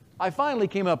 I finally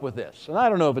came up with this, and I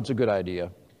don't know if it's a good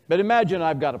idea, but imagine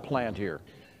I've got a plant here.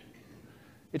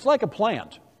 It's like a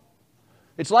plant.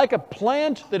 It's like a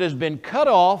plant that has been cut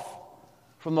off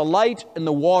from the light and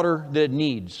the water that it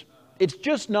needs. It's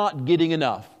just not getting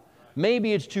enough.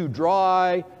 Maybe it's too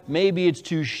dry, maybe it's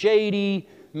too shady,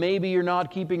 maybe you're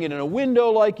not keeping it in a window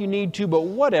like you need to, but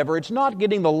whatever. It's not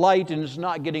getting the light and it's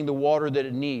not getting the water that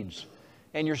it needs.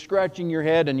 And you're scratching your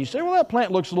head and you say, well, that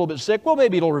plant looks a little bit sick. Well,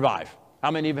 maybe it'll revive.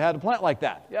 How many of you have had a plant like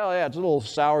that? Yeah, it's a little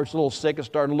sour, it's a little sick, it's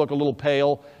starting to look a little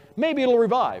pale. Maybe it'll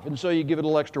revive. And so you give it a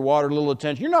little extra water, a little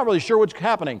attention. You're not really sure what's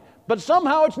happening, but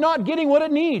somehow it's not getting what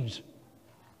it needs.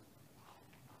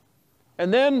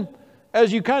 And then,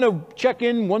 as you kind of check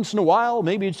in once in a while,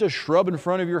 maybe it's a shrub in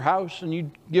front of your house and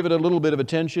you give it a little bit of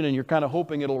attention and you're kind of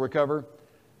hoping it'll recover.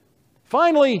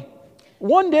 Finally,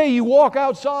 one day you walk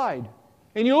outside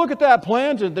and you look at that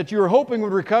plant that you were hoping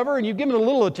would recover and you've given a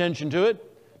little attention to it,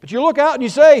 but you look out and you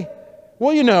say,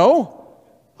 well, you know,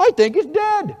 I think it's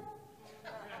dead.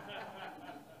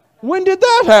 When did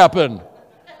that happen?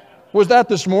 Was that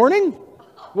this morning?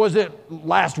 Was it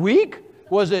last week?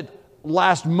 Was it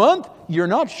last month? You're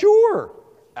not sure.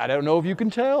 I don't know if you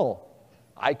can tell.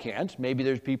 I can't. Maybe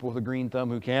there's people with a green thumb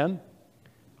who can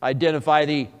identify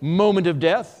the moment of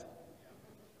death,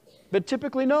 but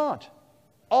typically not.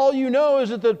 All you know is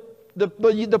that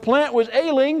the plant was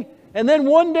ailing, and then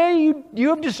one day you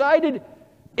have decided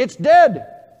it's dead.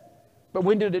 But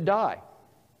when did it die?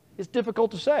 It's difficult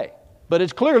to say, but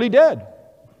it's clearly dead.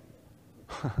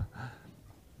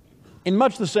 In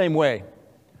much the same way,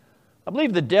 I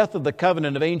believe the death of the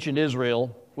covenant of ancient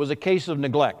Israel was a case of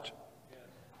neglect.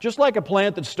 Just like a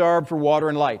plant that's starved for water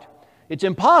and light. It's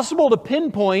impossible to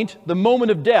pinpoint the moment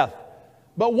of death,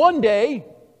 but one day,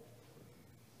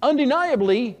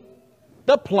 undeniably,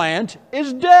 the plant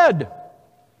is dead.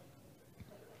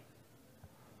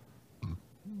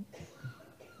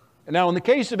 And now, in the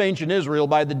case of ancient Israel,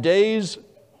 by the days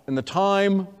and the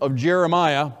time of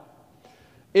Jeremiah,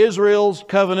 Israel's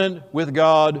covenant with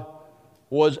God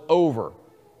was over.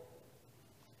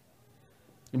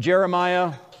 And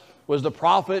Jeremiah was the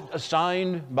prophet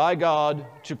assigned by God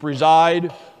to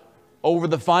preside over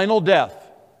the final death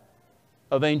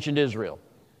of ancient Israel.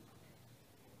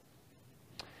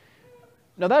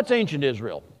 Now that's ancient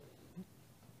Israel.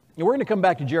 And we're going to come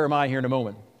back to Jeremiah here in a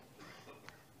moment.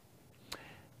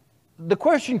 The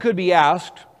question could be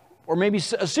asked, or maybe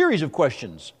a series of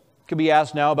questions could be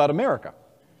asked now about America.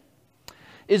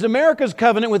 Is America's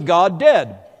covenant with God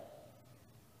dead?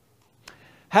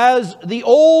 Has the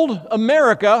old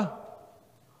America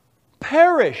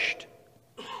perished?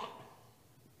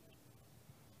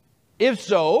 If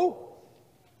so,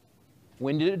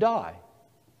 when did it die?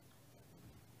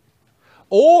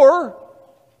 Or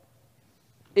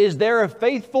is there a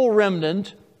faithful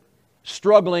remnant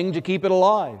struggling to keep it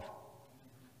alive?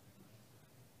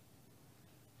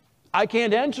 I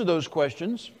can't answer those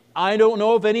questions. I don't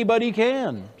know if anybody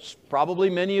can. Probably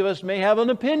many of us may have an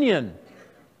opinion.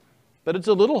 But it's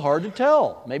a little hard to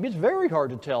tell. Maybe it's very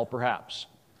hard to tell, perhaps.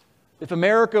 If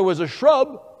America was a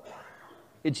shrub,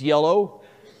 it's yellow.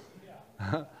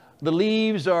 The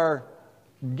leaves are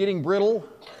getting brittle.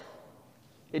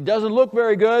 It doesn't look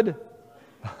very good.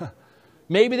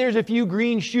 Maybe there's a few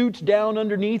green shoots down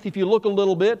underneath if you look a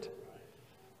little bit.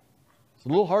 It's a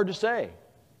little hard to say.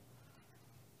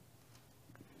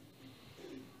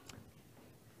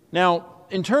 Now,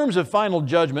 in terms of final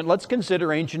judgment, let's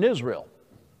consider ancient Israel.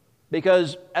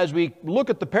 Because as we look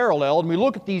at the parallel and we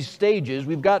look at these stages,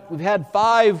 we've had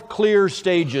 5 clear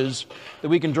stages that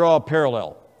we can draw a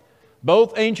parallel.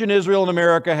 Both ancient Israel and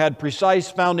America had precise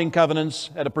founding covenants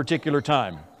at a particular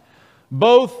time.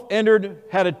 Both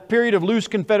had a period of loose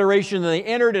confederation, and they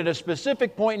entered at a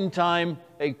specific point in time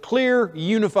a clear,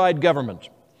 unified government.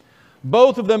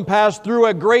 Both of them passed through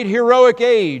a great heroic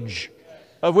age,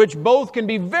 of which both can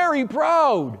be very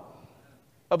proud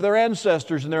of their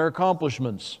ancestors and their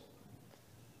accomplishments.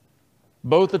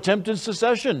 Both attempted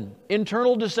secession,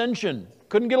 internal dissension,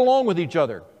 couldn't get along with each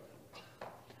other.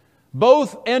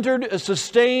 Both entered a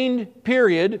sustained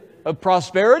period of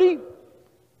prosperity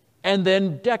and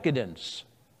then decadence.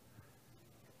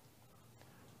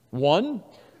 One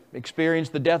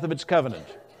experienced the death of its covenant.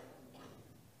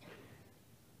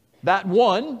 That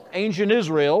one, ancient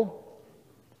Israel,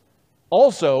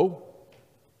 also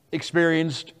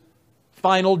experienced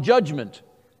final judgment.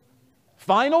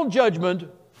 Final judgment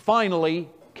finally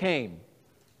came.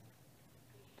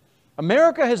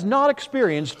 America has not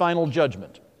experienced final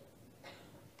judgment.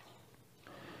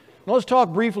 Now let's talk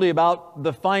briefly about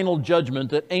the final judgment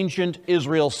that ancient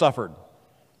Israel suffered.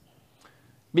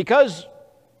 Because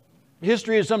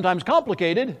history is sometimes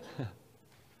complicated,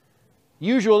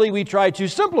 usually we try to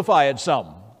simplify it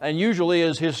some. And usually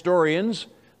as historians,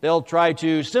 they'll try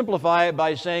to simplify it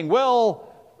by saying, well,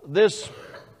 this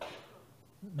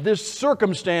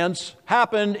circumstance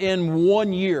happened in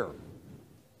 1 year.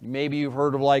 Maybe you've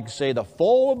heard of, like, say, the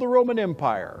fall of the Roman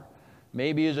Empire.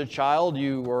 Maybe as a child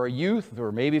you were a youth,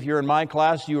 or maybe if you're in my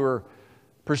class you were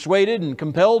persuaded and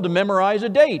compelled to memorize a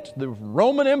date. The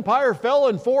Roman Empire fell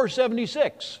in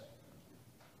 476.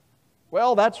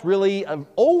 Well, that's really an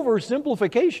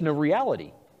oversimplification of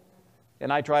reality.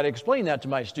 And I try to explain that to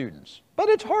my students. But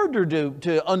it's harder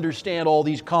to understand all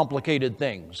these complicated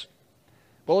things.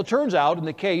 Well, it turns out in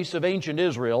the case of ancient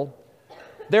Israel,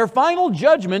 their final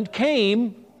judgment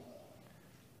came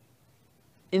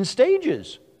in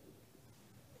stages.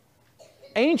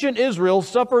 Ancient Israel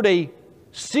suffered a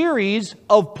series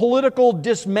of political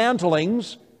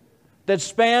dismantlings that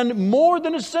spanned more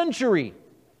than a century.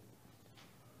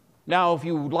 Now, if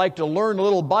you would like to learn a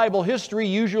little Bible history,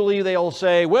 usually they'll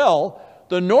say, well,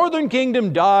 the northern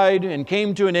kingdom died and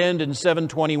came to an end in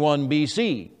 721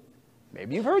 BC.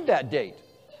 Maybe you've heard that date.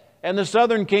 And the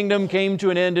southern kingdom came to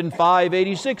an end in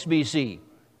 586 BC.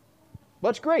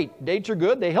 That's great. Dates are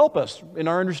good. They help us in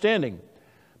our understanding.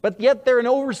 But yet they're an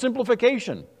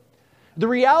oversimplification. The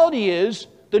reality is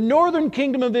the northern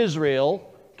kingdom of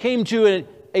Israel came to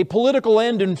a political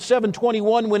end in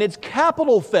 721 when its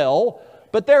capital fell,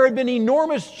 but there had been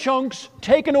enormous chunks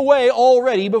taken away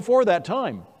already before that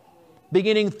time,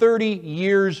 beginning 30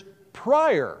 years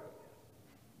prior.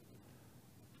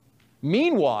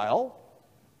 Meanwhile,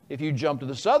 if you jump to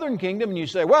the southern kingdom and you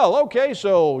say, well, okay,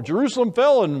 so Jerusalem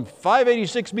fell in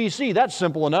 586 BC, that's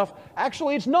simple enough.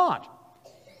 Actually, it's not.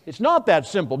 It's not that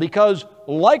simple because,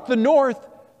 like the north,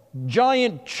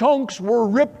 giant chunks were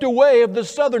ripped away of the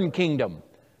southern kingdom.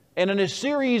 And in a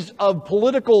series of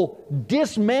political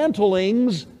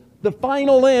dismantlings, the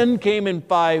final end came in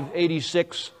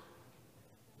 586.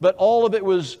 But all of it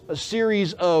was a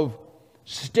series of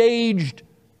staged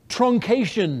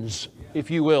truncations,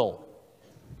 if you will.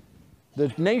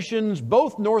 The nations,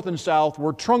 both north and south,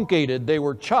 were truncated. They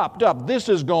were chopped up. This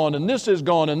is gone, and this is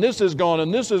gone, and this is gone,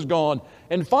 and this is gone.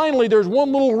 And finally, there's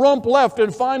one little rump left,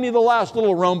 and finally the last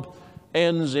little rump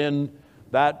ends in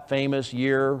that famous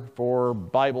year for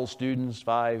Bible students,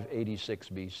 586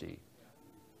 BC.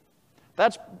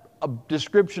 That's a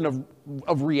description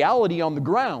of reality on the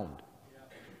ground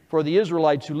for the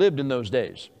Israelites who lived in those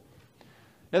days.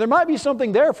 Now, there might be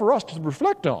something there for us to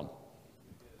reflect on.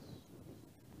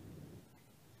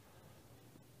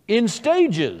 In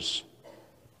stages,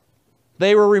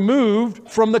 they were removed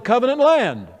from the covenant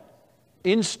land.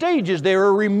 In stages, they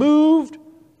were removed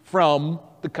from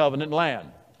the covenant land.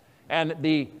 And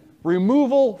the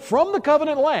removal from the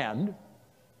covenant land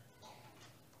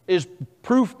is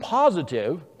proof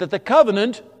positive that the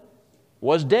covenant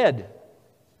was dead.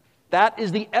 That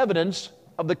is the evidence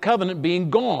of the covenant being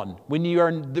gone. When you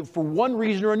are, for one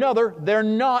reason or another, they're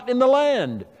not in the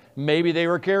land. Maybe they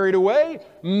were carried away.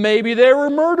 Maybe they were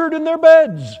murdered in their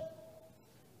beds.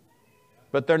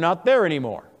 But they're not there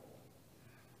anymore.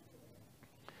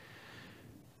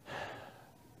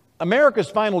 America's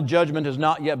final judgment has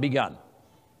not yet begun.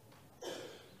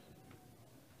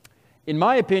 In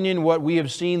my opinion, what we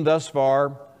have seen thus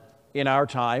far in our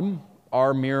time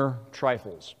are mere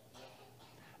trifles.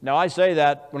 Now, I say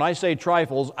that, when I say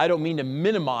trifles, I don't mean to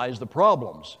minimize the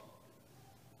problems.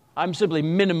 I'm simply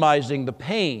minimizing the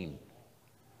pain.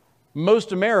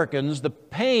 Most Americans, the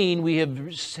pain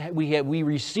we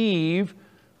receive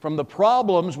from the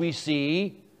problems we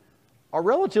see are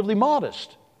relatively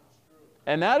modest.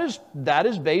 And that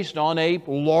is based on a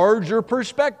larger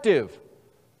perspective.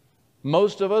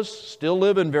 Most of us still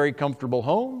live in very comfortable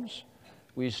homes.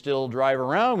 We still drive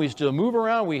around. We still move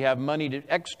around. We have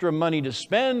extra money to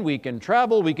spend. We can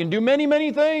travel. We can do many,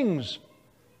 many things.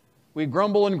 We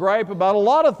grumble and gripe about a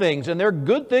lot of things, and they're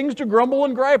good things to grumble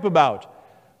and gripe about.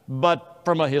 But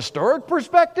from a historic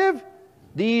perspective,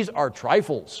 these are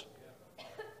trifles.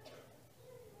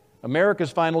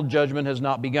 America's final judgment has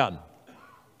not begun.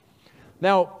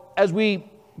 Now, as we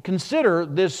consider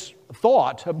this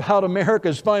thought about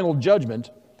America's final judgment,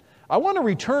 I want to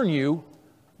return you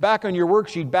back on your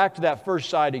worksheet, back to that first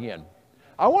side again.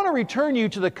 I want to return you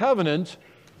to the covenant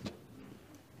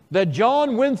that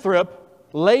John Winthrop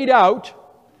laid out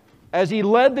as he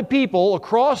led the people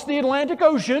across the Atlantic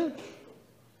Ocean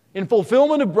in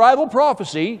fulfillment of Bible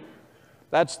prophecy.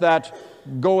 That's that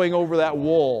going over that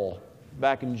wall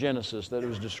back in Genesis that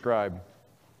was described.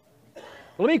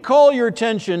 Let me call your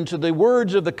attention to the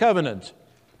words of the covenant,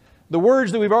 the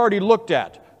words that we've already looked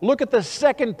at. Look at the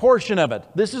second portion of it.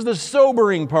 This is the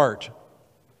sobering part.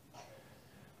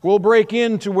 We'll break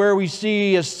into where we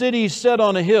see a city set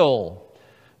on a hill.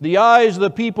 The eyes of the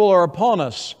people are upon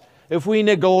us, if we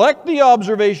neglect the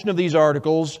observation of these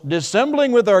articles,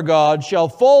 dissembling with our God, shall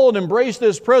fall and embrace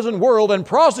this present world and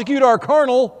prosecute our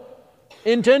carnal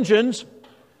intentions,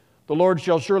 the Lord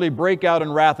shall surely break out in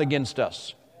wrath against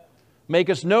us. Make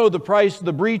us know the price of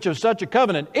the breach of such a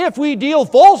covenant. If we deal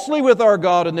falsely with our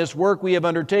God in this work we have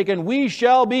undertaken, we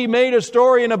shall be made a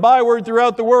story and a byword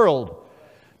throughout the world,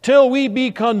 till we be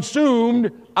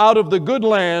consumed out of the good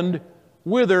land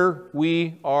whither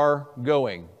we are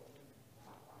going.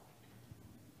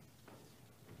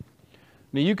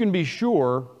 Now you can be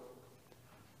sure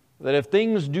that if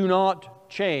things do not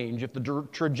change, if the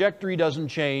trajectory doesn't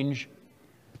change,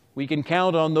 we can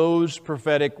count on those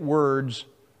prophetic words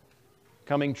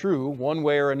coming true one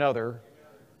way or another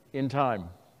in time.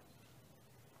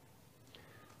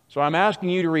 So I'm asking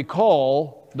you to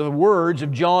recall the words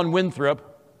of John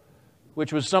Winthrop,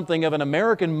 which was something of an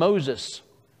American Moses.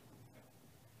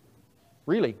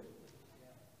 Really.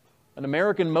 An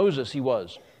American Moses he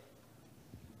was.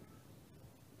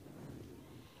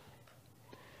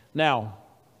 Now,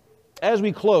 as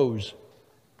we close,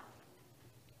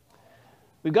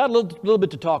 we've got a little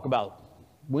bit to talk about.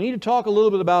 We need to talk a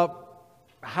little bit about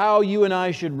how you and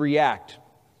I should react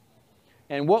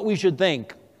and what we should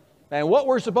think and what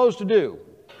we're supposed to do.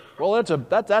 Well, that's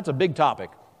a big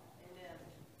topic.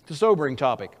 It's a sobering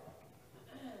topic.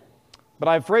 But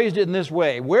I've phrased it in this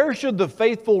way. Where should the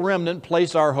faithful remnant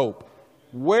place our hope?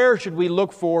 Where should we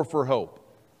look for hope?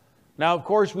 Now, of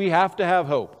course, we have to have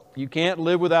hope. You can't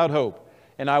live without hope.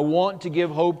 And I want to give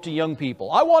hope to young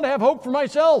people. I want to have hope for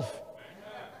myself.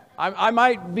 I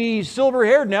might be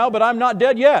silver-haired now, but I'm not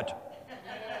dead yet.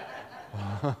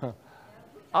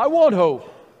 I want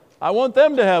hope. I want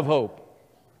them to have hope.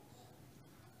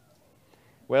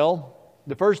 Well,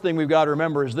 the first thing we've got to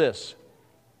remember is this.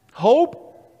 Hope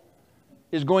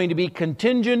is going to be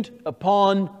contingent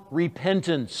upon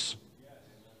repentance.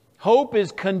 Hope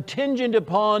is contingent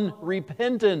upon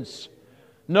repentance.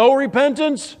 No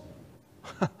repentance,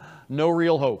 no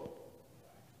real hope.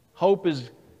 Hope is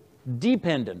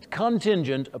dependent,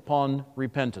 contingent upon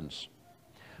repentance.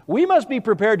 We must be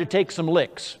prepared to take some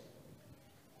licks.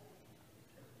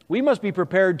 We must be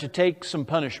prepared to take some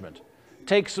punishment,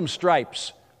 take some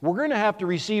stripes. We're going to have to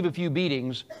receive a few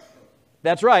beatings.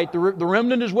 That's right, the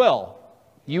remnant as well.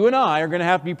 You and I are going to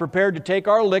have to be prepared to take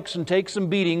our licks and take some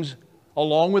beatings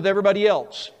along with everybody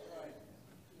else.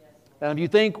 And if you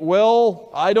think, well,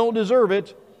 I don't deserve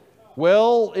it,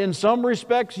 well, in some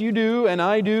respects you do, and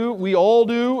I do, we all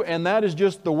do, and that is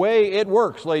just the way it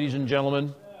works, ladies and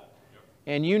gentlemen.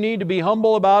 And you need to be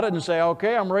humble about it and say,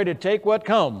 okay, I'm ready to take what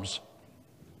comes.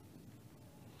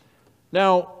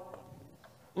 Now,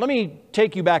 let me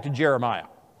take you back to Jeremiah.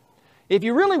 If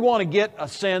you really want to get a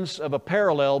sense of a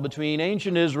parallel between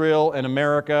ancient Israel and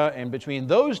America and between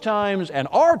those times and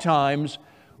our times,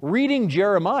 reading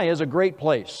Jeremiah is a great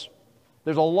place.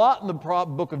 There's a lot in the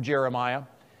book of Jeremiah,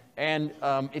 and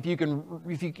if you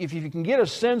can get a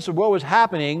sense of what was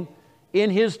happening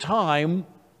in his time,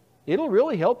 it'll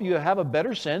really help you have a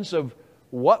better sense of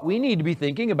what we need to be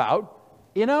thinking about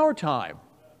in our time.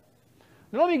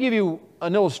 Now, let me give you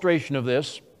an illustration of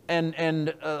this and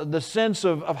the sense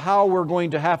of how we're going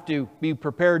to have to be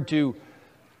prepared to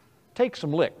take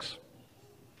some licks.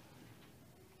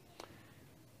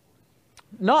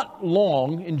 Not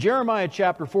long, in Jeremiah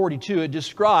chapter 42, it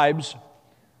describes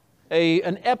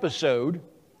an episode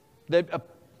that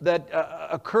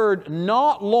occurred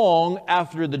not long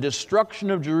after the destruction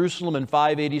of Jerusalem in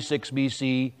 586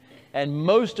 BC, and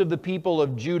most of the people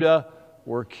of Judah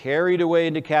were carried away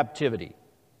into captivity.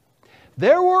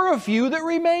 There were a few that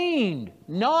remained.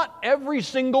 Not every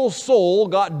single soul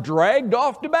got dragged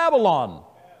off to Babylon.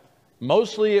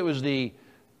 Mostly it was the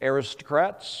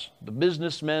aristocrats, the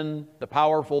businessmen, the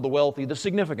powerful, the wealthy, the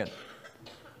significant.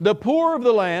 The poor of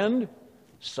the land,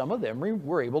 some of them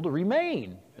were able to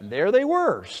remain. And there they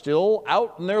were, still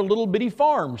out in their little bitty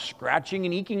farms, scratching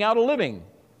and eking out a living.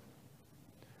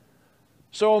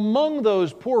 So among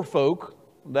those poor folk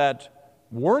that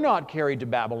were not carried to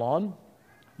Babylon,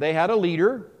 they had a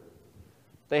leader.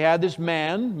 They had this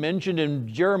man mentioned in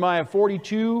Jeremiah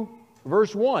 42,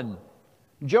 verse 1,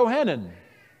 Johanan.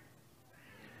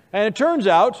 And it turns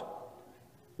out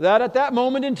that at that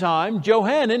moment in time,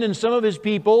 Johanan and some of his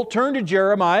people turned to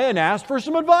Jeremiah and asked for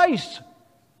some advice.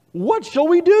 What shall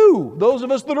we do, those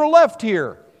of us that are left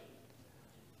here?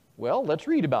 Well, let's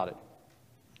read about it.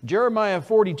 Jeremiah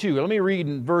 42, let me read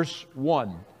in verse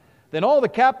 1. Then all the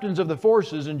captains of the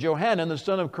forces and Johanan the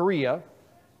son of Kareah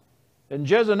and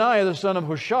Jezaniah the son of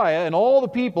Hoshaiah and all the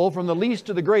people from the least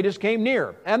to the greatest came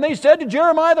near. And they said to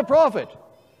Jeremiah the prophet,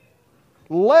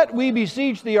 Let we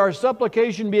beseech thee, our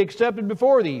supplication be accepted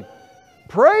before thee.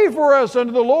 Pray for us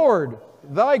unto the Lord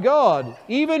thy God,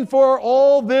 even for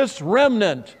all this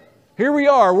remnant. Here we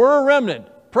are, we're a remnant.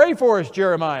 Pray for us,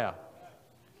 Jeremiah.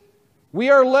 We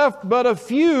are left but a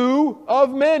few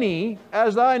of many,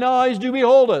 as thine eyes do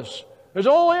behold us. There's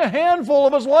only a handful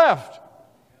of us left.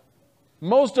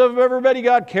 Most of everybody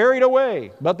got carried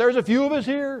away, but there's a few of us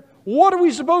here. What are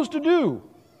we supposed to do?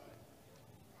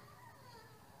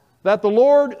 That the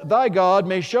Lord thy God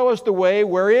may show us the way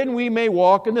wherein we may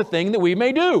walk in the thing that we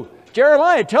may do.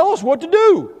 Jeremiah, tell us what to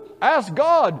do. Ask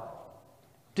God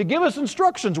to give us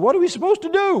instructions. What are we supposed to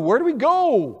do? Where do we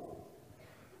go?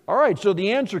 All right, so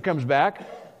the answer comes back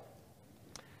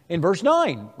in verse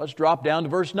 9. Let's drop down to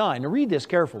verse 9. Now read this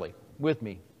carefully with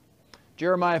me.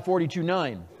 Jeremiah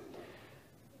 42:9.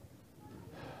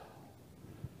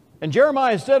 And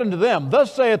Jeremiah said unto them,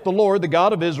 Thus saith the Lord, the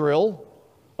God of Israel,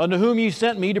 unto whom ye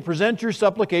sent me to present your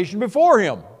supplication before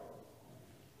him.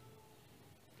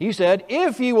 He said,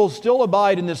 If ye will still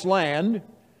abide in this land,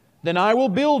 then I will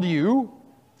build you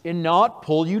and not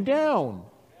pull you down.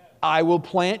 I will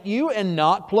plant you and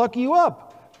not pluck you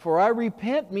up, for I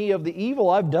repent me of the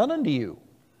evil I've done unto you.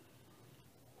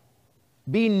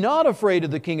 Be not afraid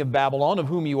of the king of Babylon, of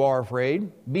whom you are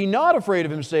afraid. Be not afraid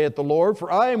of him, saith the Lord,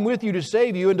 for I am with you to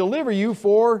save you and deliver you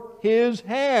for his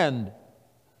hand.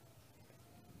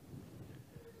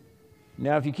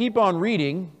 Now, if you keep on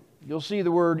reading, you'll see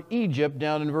the word Egypt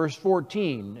down in verse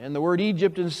 14, and the word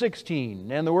Egypt in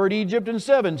 16, and the word Egypt in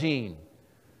 17.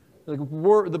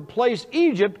 The place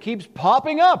Egypt keeps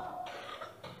popping up.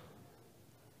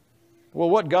 Well,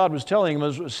 what God was telling him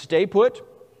was, stay put,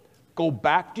 go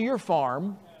back to your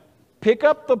farm, pick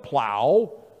up the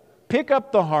plow, pick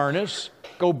up the harness,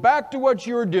 go back to what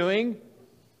you're doing,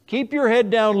 keep your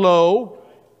head down low,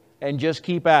 and just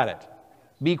keep at it.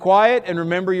 Be quiet and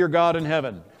remember your God in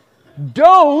heaven.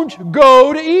 Don't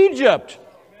go to Egypt.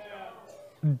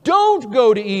 Don't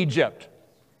go to Egypt.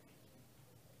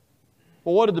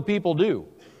 Well, what did the people do?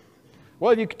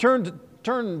 Well, if you turns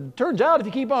out, if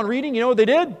you keep on reading, you know what they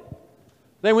did?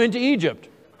 They went to Egypt.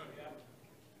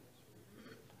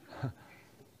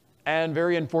 And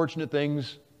very unfortunate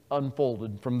things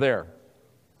unfolded from there.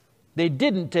 They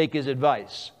didn't take his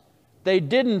advice. They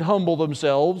didn't humble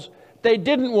themselves. They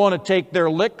didn't want to take their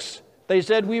licks. They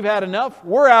said, we've had enough.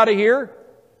 We're out of here.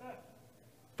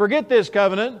 Forget this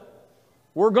covenant.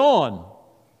 We're gone.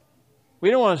 We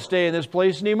don't want to stay in this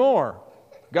place anymore.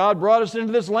 God brought us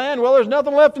into this land. Well, there's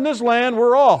nothing left in this land.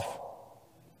 We're off.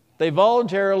 They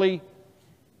voluntarily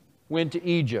went to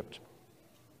Egypt.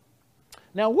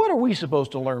 Now, what are we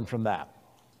supposed to learn from that?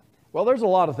 Well, there's a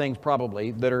lot of things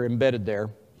probably that are embedded there.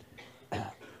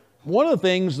 One of the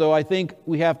things, though, I think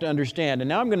we have to understand, and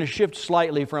now I'm going to shift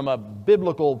slightly from a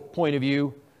biblical point of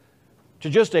view to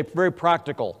just a very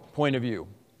practical point of view.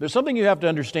 There's something you have to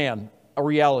understand, a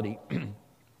reality.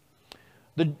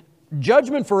 The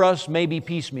judgment for us may be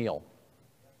piecemeal.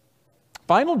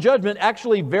 Final judgment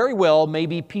actually very well may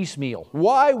be piecemeal.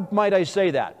 Why might I say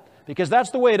that? Because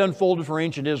that's the way it unfolded for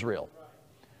ancient Israel.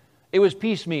 It was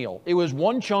piecemeal. It was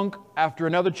one chunk after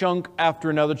another chunk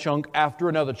after another chunk after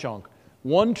another chunk.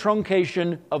 One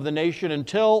truncation of the nation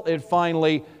until it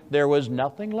finally, there was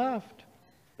nothing left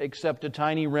except a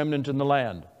tiny remnant in the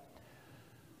land.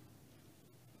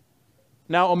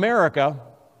 Now, America,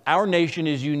 our nation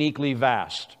is uniquely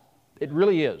vast. It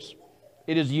really is.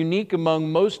 It is unique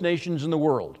among most nations in the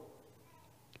world.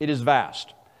 It is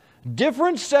vast.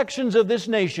 Different sections of this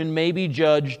nation may be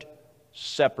judged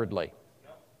separately.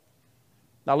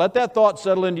 Now let that thought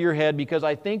settle into your head, because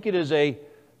I think it is a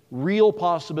real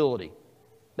possibility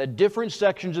that different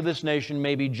sections of this nation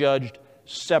may be judged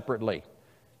separately.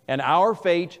 And our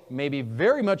fate may be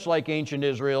very much like ancient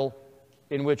Israel,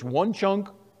 in which one chunk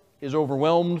is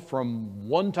overwhelmed from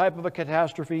one type of a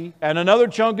catastrophe, and another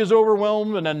chunk is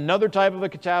overwhelmed in another type of a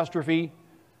catastrophe.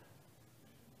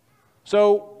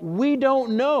 So we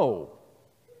don't know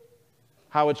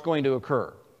how it's going to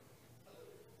occur.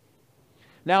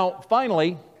 Now,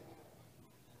 finally,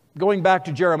 going back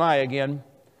to Jeremiah again,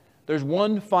 there's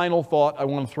one final thought I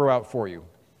want to throw out for you.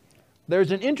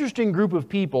 There's an interesting group of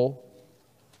people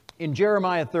in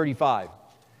Jeremiah 35.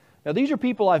 Now, these are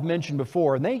people I've mentioned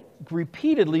before, and they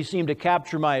repeatedly seem to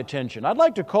capture my attention. I'd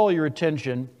like to call your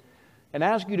attention and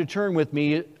ask you to turn with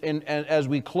me as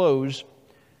we close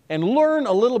and learn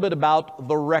a little bit about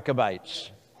the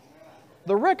Rechabites.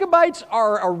 The Rechabites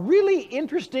are a really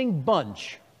interesting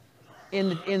bunch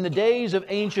in the days of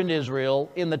ancient Israel,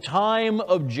 in the time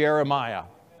of Jeremiah.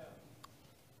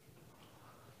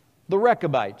 The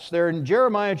Rechabites, they're in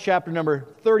Jeremiah chapter number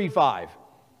 35.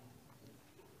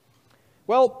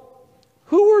 Well,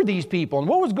 who were these people and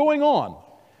what was going on?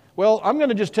 Well, I'm going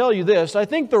to just tell you this. I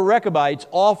think the Rechabites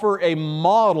offer a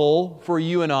model for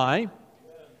you and I,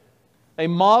 a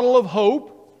model of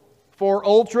hope for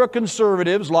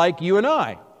ultra-conservatives like you and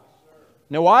I.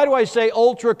 Now, why do I say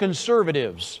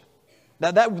ultra-conservatives?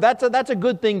 That's a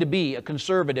good thing to be, a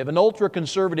conservative. An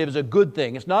ultra-conservative is a good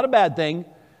thing. It's not a bad thing.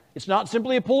 It's not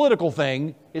simply a political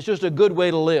thing. It's just a good way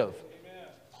to live. Amen.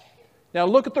 Now,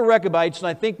 look at the Rechabites, and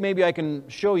I think maybe I can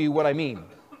show you what I mean.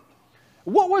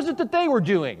 What was it that they were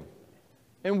doing?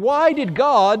 And why did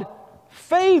God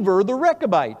favor the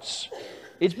Rechabites?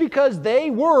 It's because they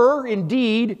were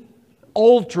indeed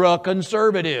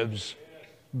ultra-conservatives,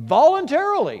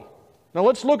 voluntarily. Now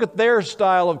let's look at their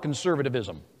style of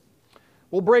conservatism.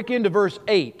 We'll break into verse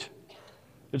 8.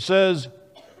 It says,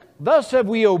 "Thus have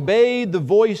we obeyed the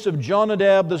voice of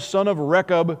Jonadab the son of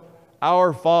Rechab,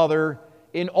 our father,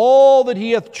 in all that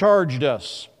he hath charged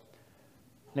us."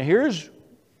 Now here's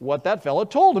what that fellow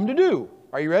told him to do.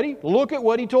 Are you ready? Look at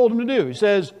what he told him to do. He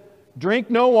says, "Drink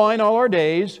no wine all our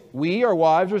days, we, our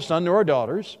wives, our sons, or our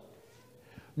daughters,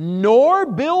 nor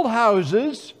build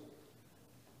houses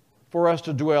for us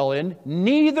to dwell in,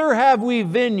 neither have we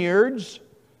vineyards,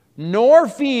 nor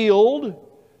field,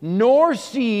 nor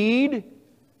seed,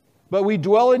 but we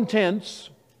dwell in tents,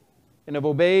 and have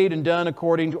obeyed and done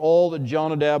according to all that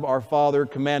Jonadab our father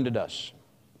commanded us."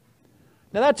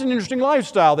 Now that's an interesting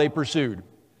lifestyle they pursued.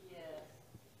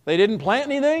 They didn't plant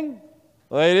anything.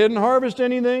 They didn't harvest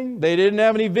anything. They didn't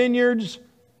have any vineyards.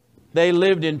 They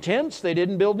lived in tents. They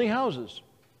didn't build any houses.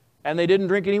 And they didn't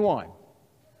drink any wine.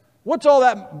 What's all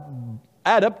that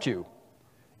add up to?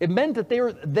 It meant that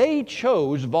they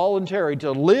chose voluntarily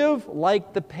to live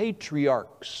like the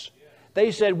patriarchs.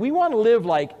 They said, we want to live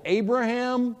like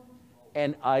Abraham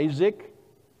and Isaac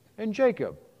and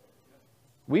Jacob.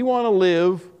 We want to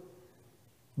live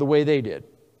the way they did.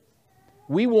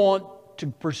 We want to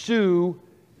pursue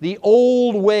the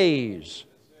old ways.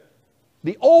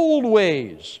 The old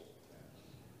ways.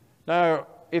 Now,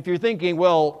 if you're thinking,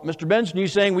 well, Mr. Benson, you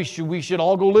saying we should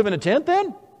all go live in a tent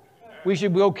then? We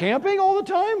should go camping all the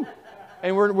time?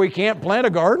 And we can't plant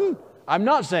a garden? I'm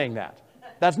not saying that.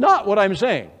 That's not what I'm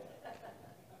saying.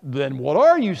 Then what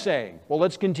are you saying? Well,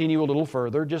 let's continue a little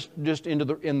further, just in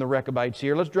the Rechabites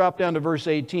here. Let's drop down to verse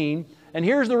 18. And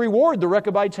here's the reward the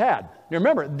Rechabites had. Now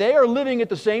remember, they are living at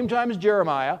the same time as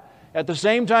Jeremiah, at the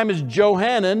same time as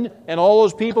Johanan and all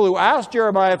those people who asked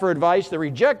Jeremiah for advice. They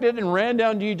rejected and ran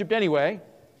down to Egypt anyway.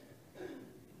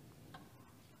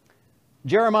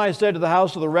 Jeremiah said to the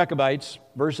house of the Rechabites,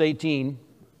 verse 18,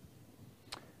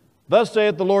 "Thus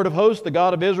saith the Lord of hosts, the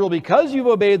God of Israel, because you've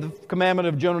obeyed the commandment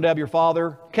of Jonadab your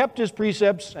father, kept his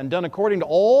precepts, and done according to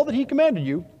all that he commanded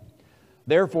you,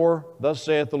 therefore, thus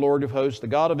saith the Lord of hosts, the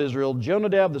God of Israel,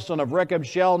 Jonadab the son of Rechab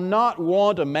shall not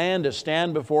want a man to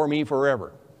stand before me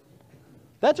forever."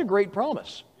 That's a great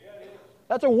promise.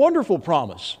 That's a wonderful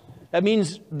promise. That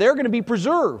means they're going to be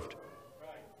preserved.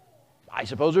 I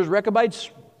suppose there's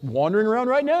Rechabites wandering around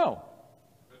right now.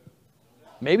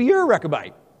 Maybe you're a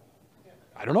Rechabite.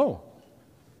 I don't know.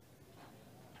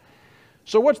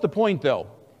 So what's the point, though?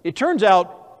 It turns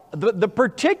out the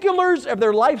particulars of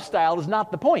their lifestyle is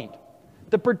not the point.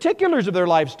 The particulars of their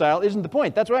lifestyle isn't the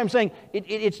point. That's why I'm saying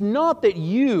it's not that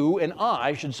you and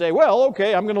I should say, well,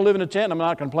 okay, I'm going to live in a tent. I'm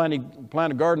not going to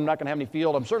plant a garden. I'm not going to have any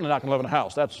field. I'm certainly not going to live in a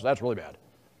house. That's really bad.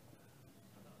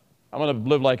 I'm going to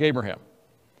live like Abraham.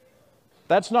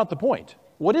 That's not the point.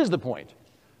 What is the point?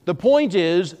 The point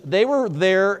is they were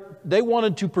there. They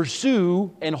wanted to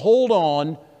pursue and hold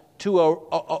on to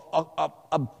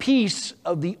a piece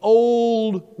of the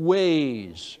old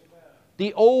ways.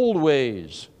 The old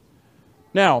ways.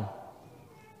 Now,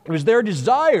 it was their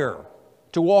desire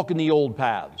to walk in the old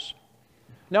paths.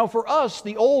 Now, for us,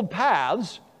 the old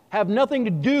paths have nothing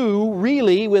to do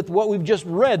really with what we've just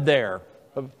read there.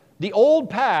 The old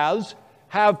paths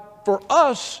have for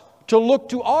us to look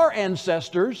to our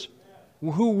ancestors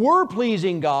who were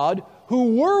pleasing God,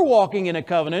 who were walking in a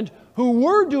covenant, who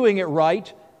were doing it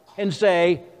right, and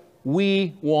say,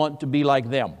 we want to be like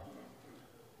them.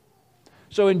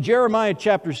 So in Jeremiah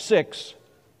chapter 6,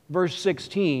 verse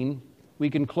 16, we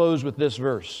can close with this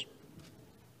verse.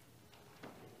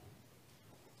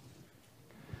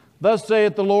 "Thus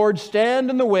saith the Lord, stand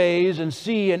in the ways and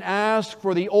see and ask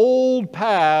for the old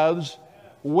paths,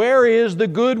 where is the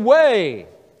good way,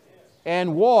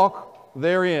 and walk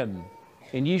therein,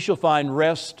 and ye shall find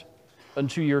rest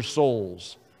unto your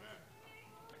souls."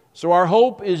 So our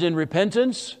hope is in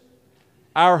repentance.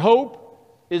 Our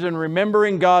hope is in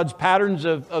remembering God's patterns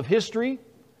of history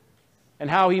and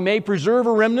how He may preserve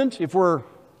a remnant if we're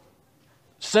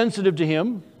sensitive to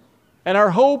Him. And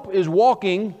our hope is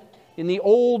walking in the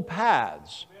old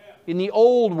paths. in the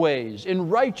old ways, in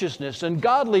righteousness and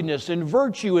godliness and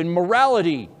virtue and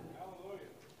morality,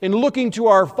 in looking to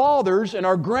our fathers and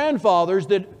our grandfathers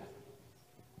that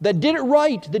did it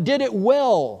right, that did it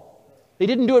well. They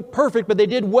didn't do it perfect, but they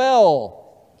did well.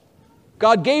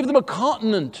 God gave them a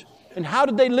continent, and how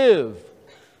did they live?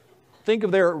 Think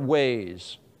of their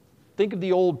ways. Think of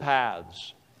the old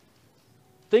paths.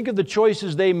 Think of the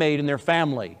choices they made in their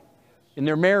family, in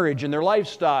their marriage, in their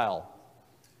lifestyle,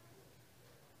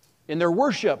 in their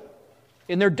worship,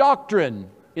 in their doctrine,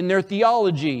 in their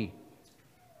theology,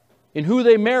 in who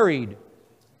they married,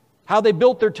 how they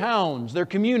built their towns, their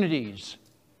communities.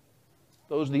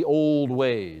 Those are the old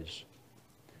ways.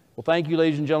 Well, thank you,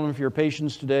 ladies and gentlemen, for your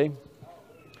patience today.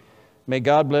 May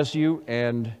God bless you,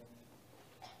 and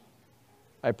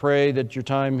I pray that your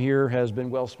time here has been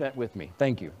well spent with me.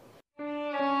 Thank you.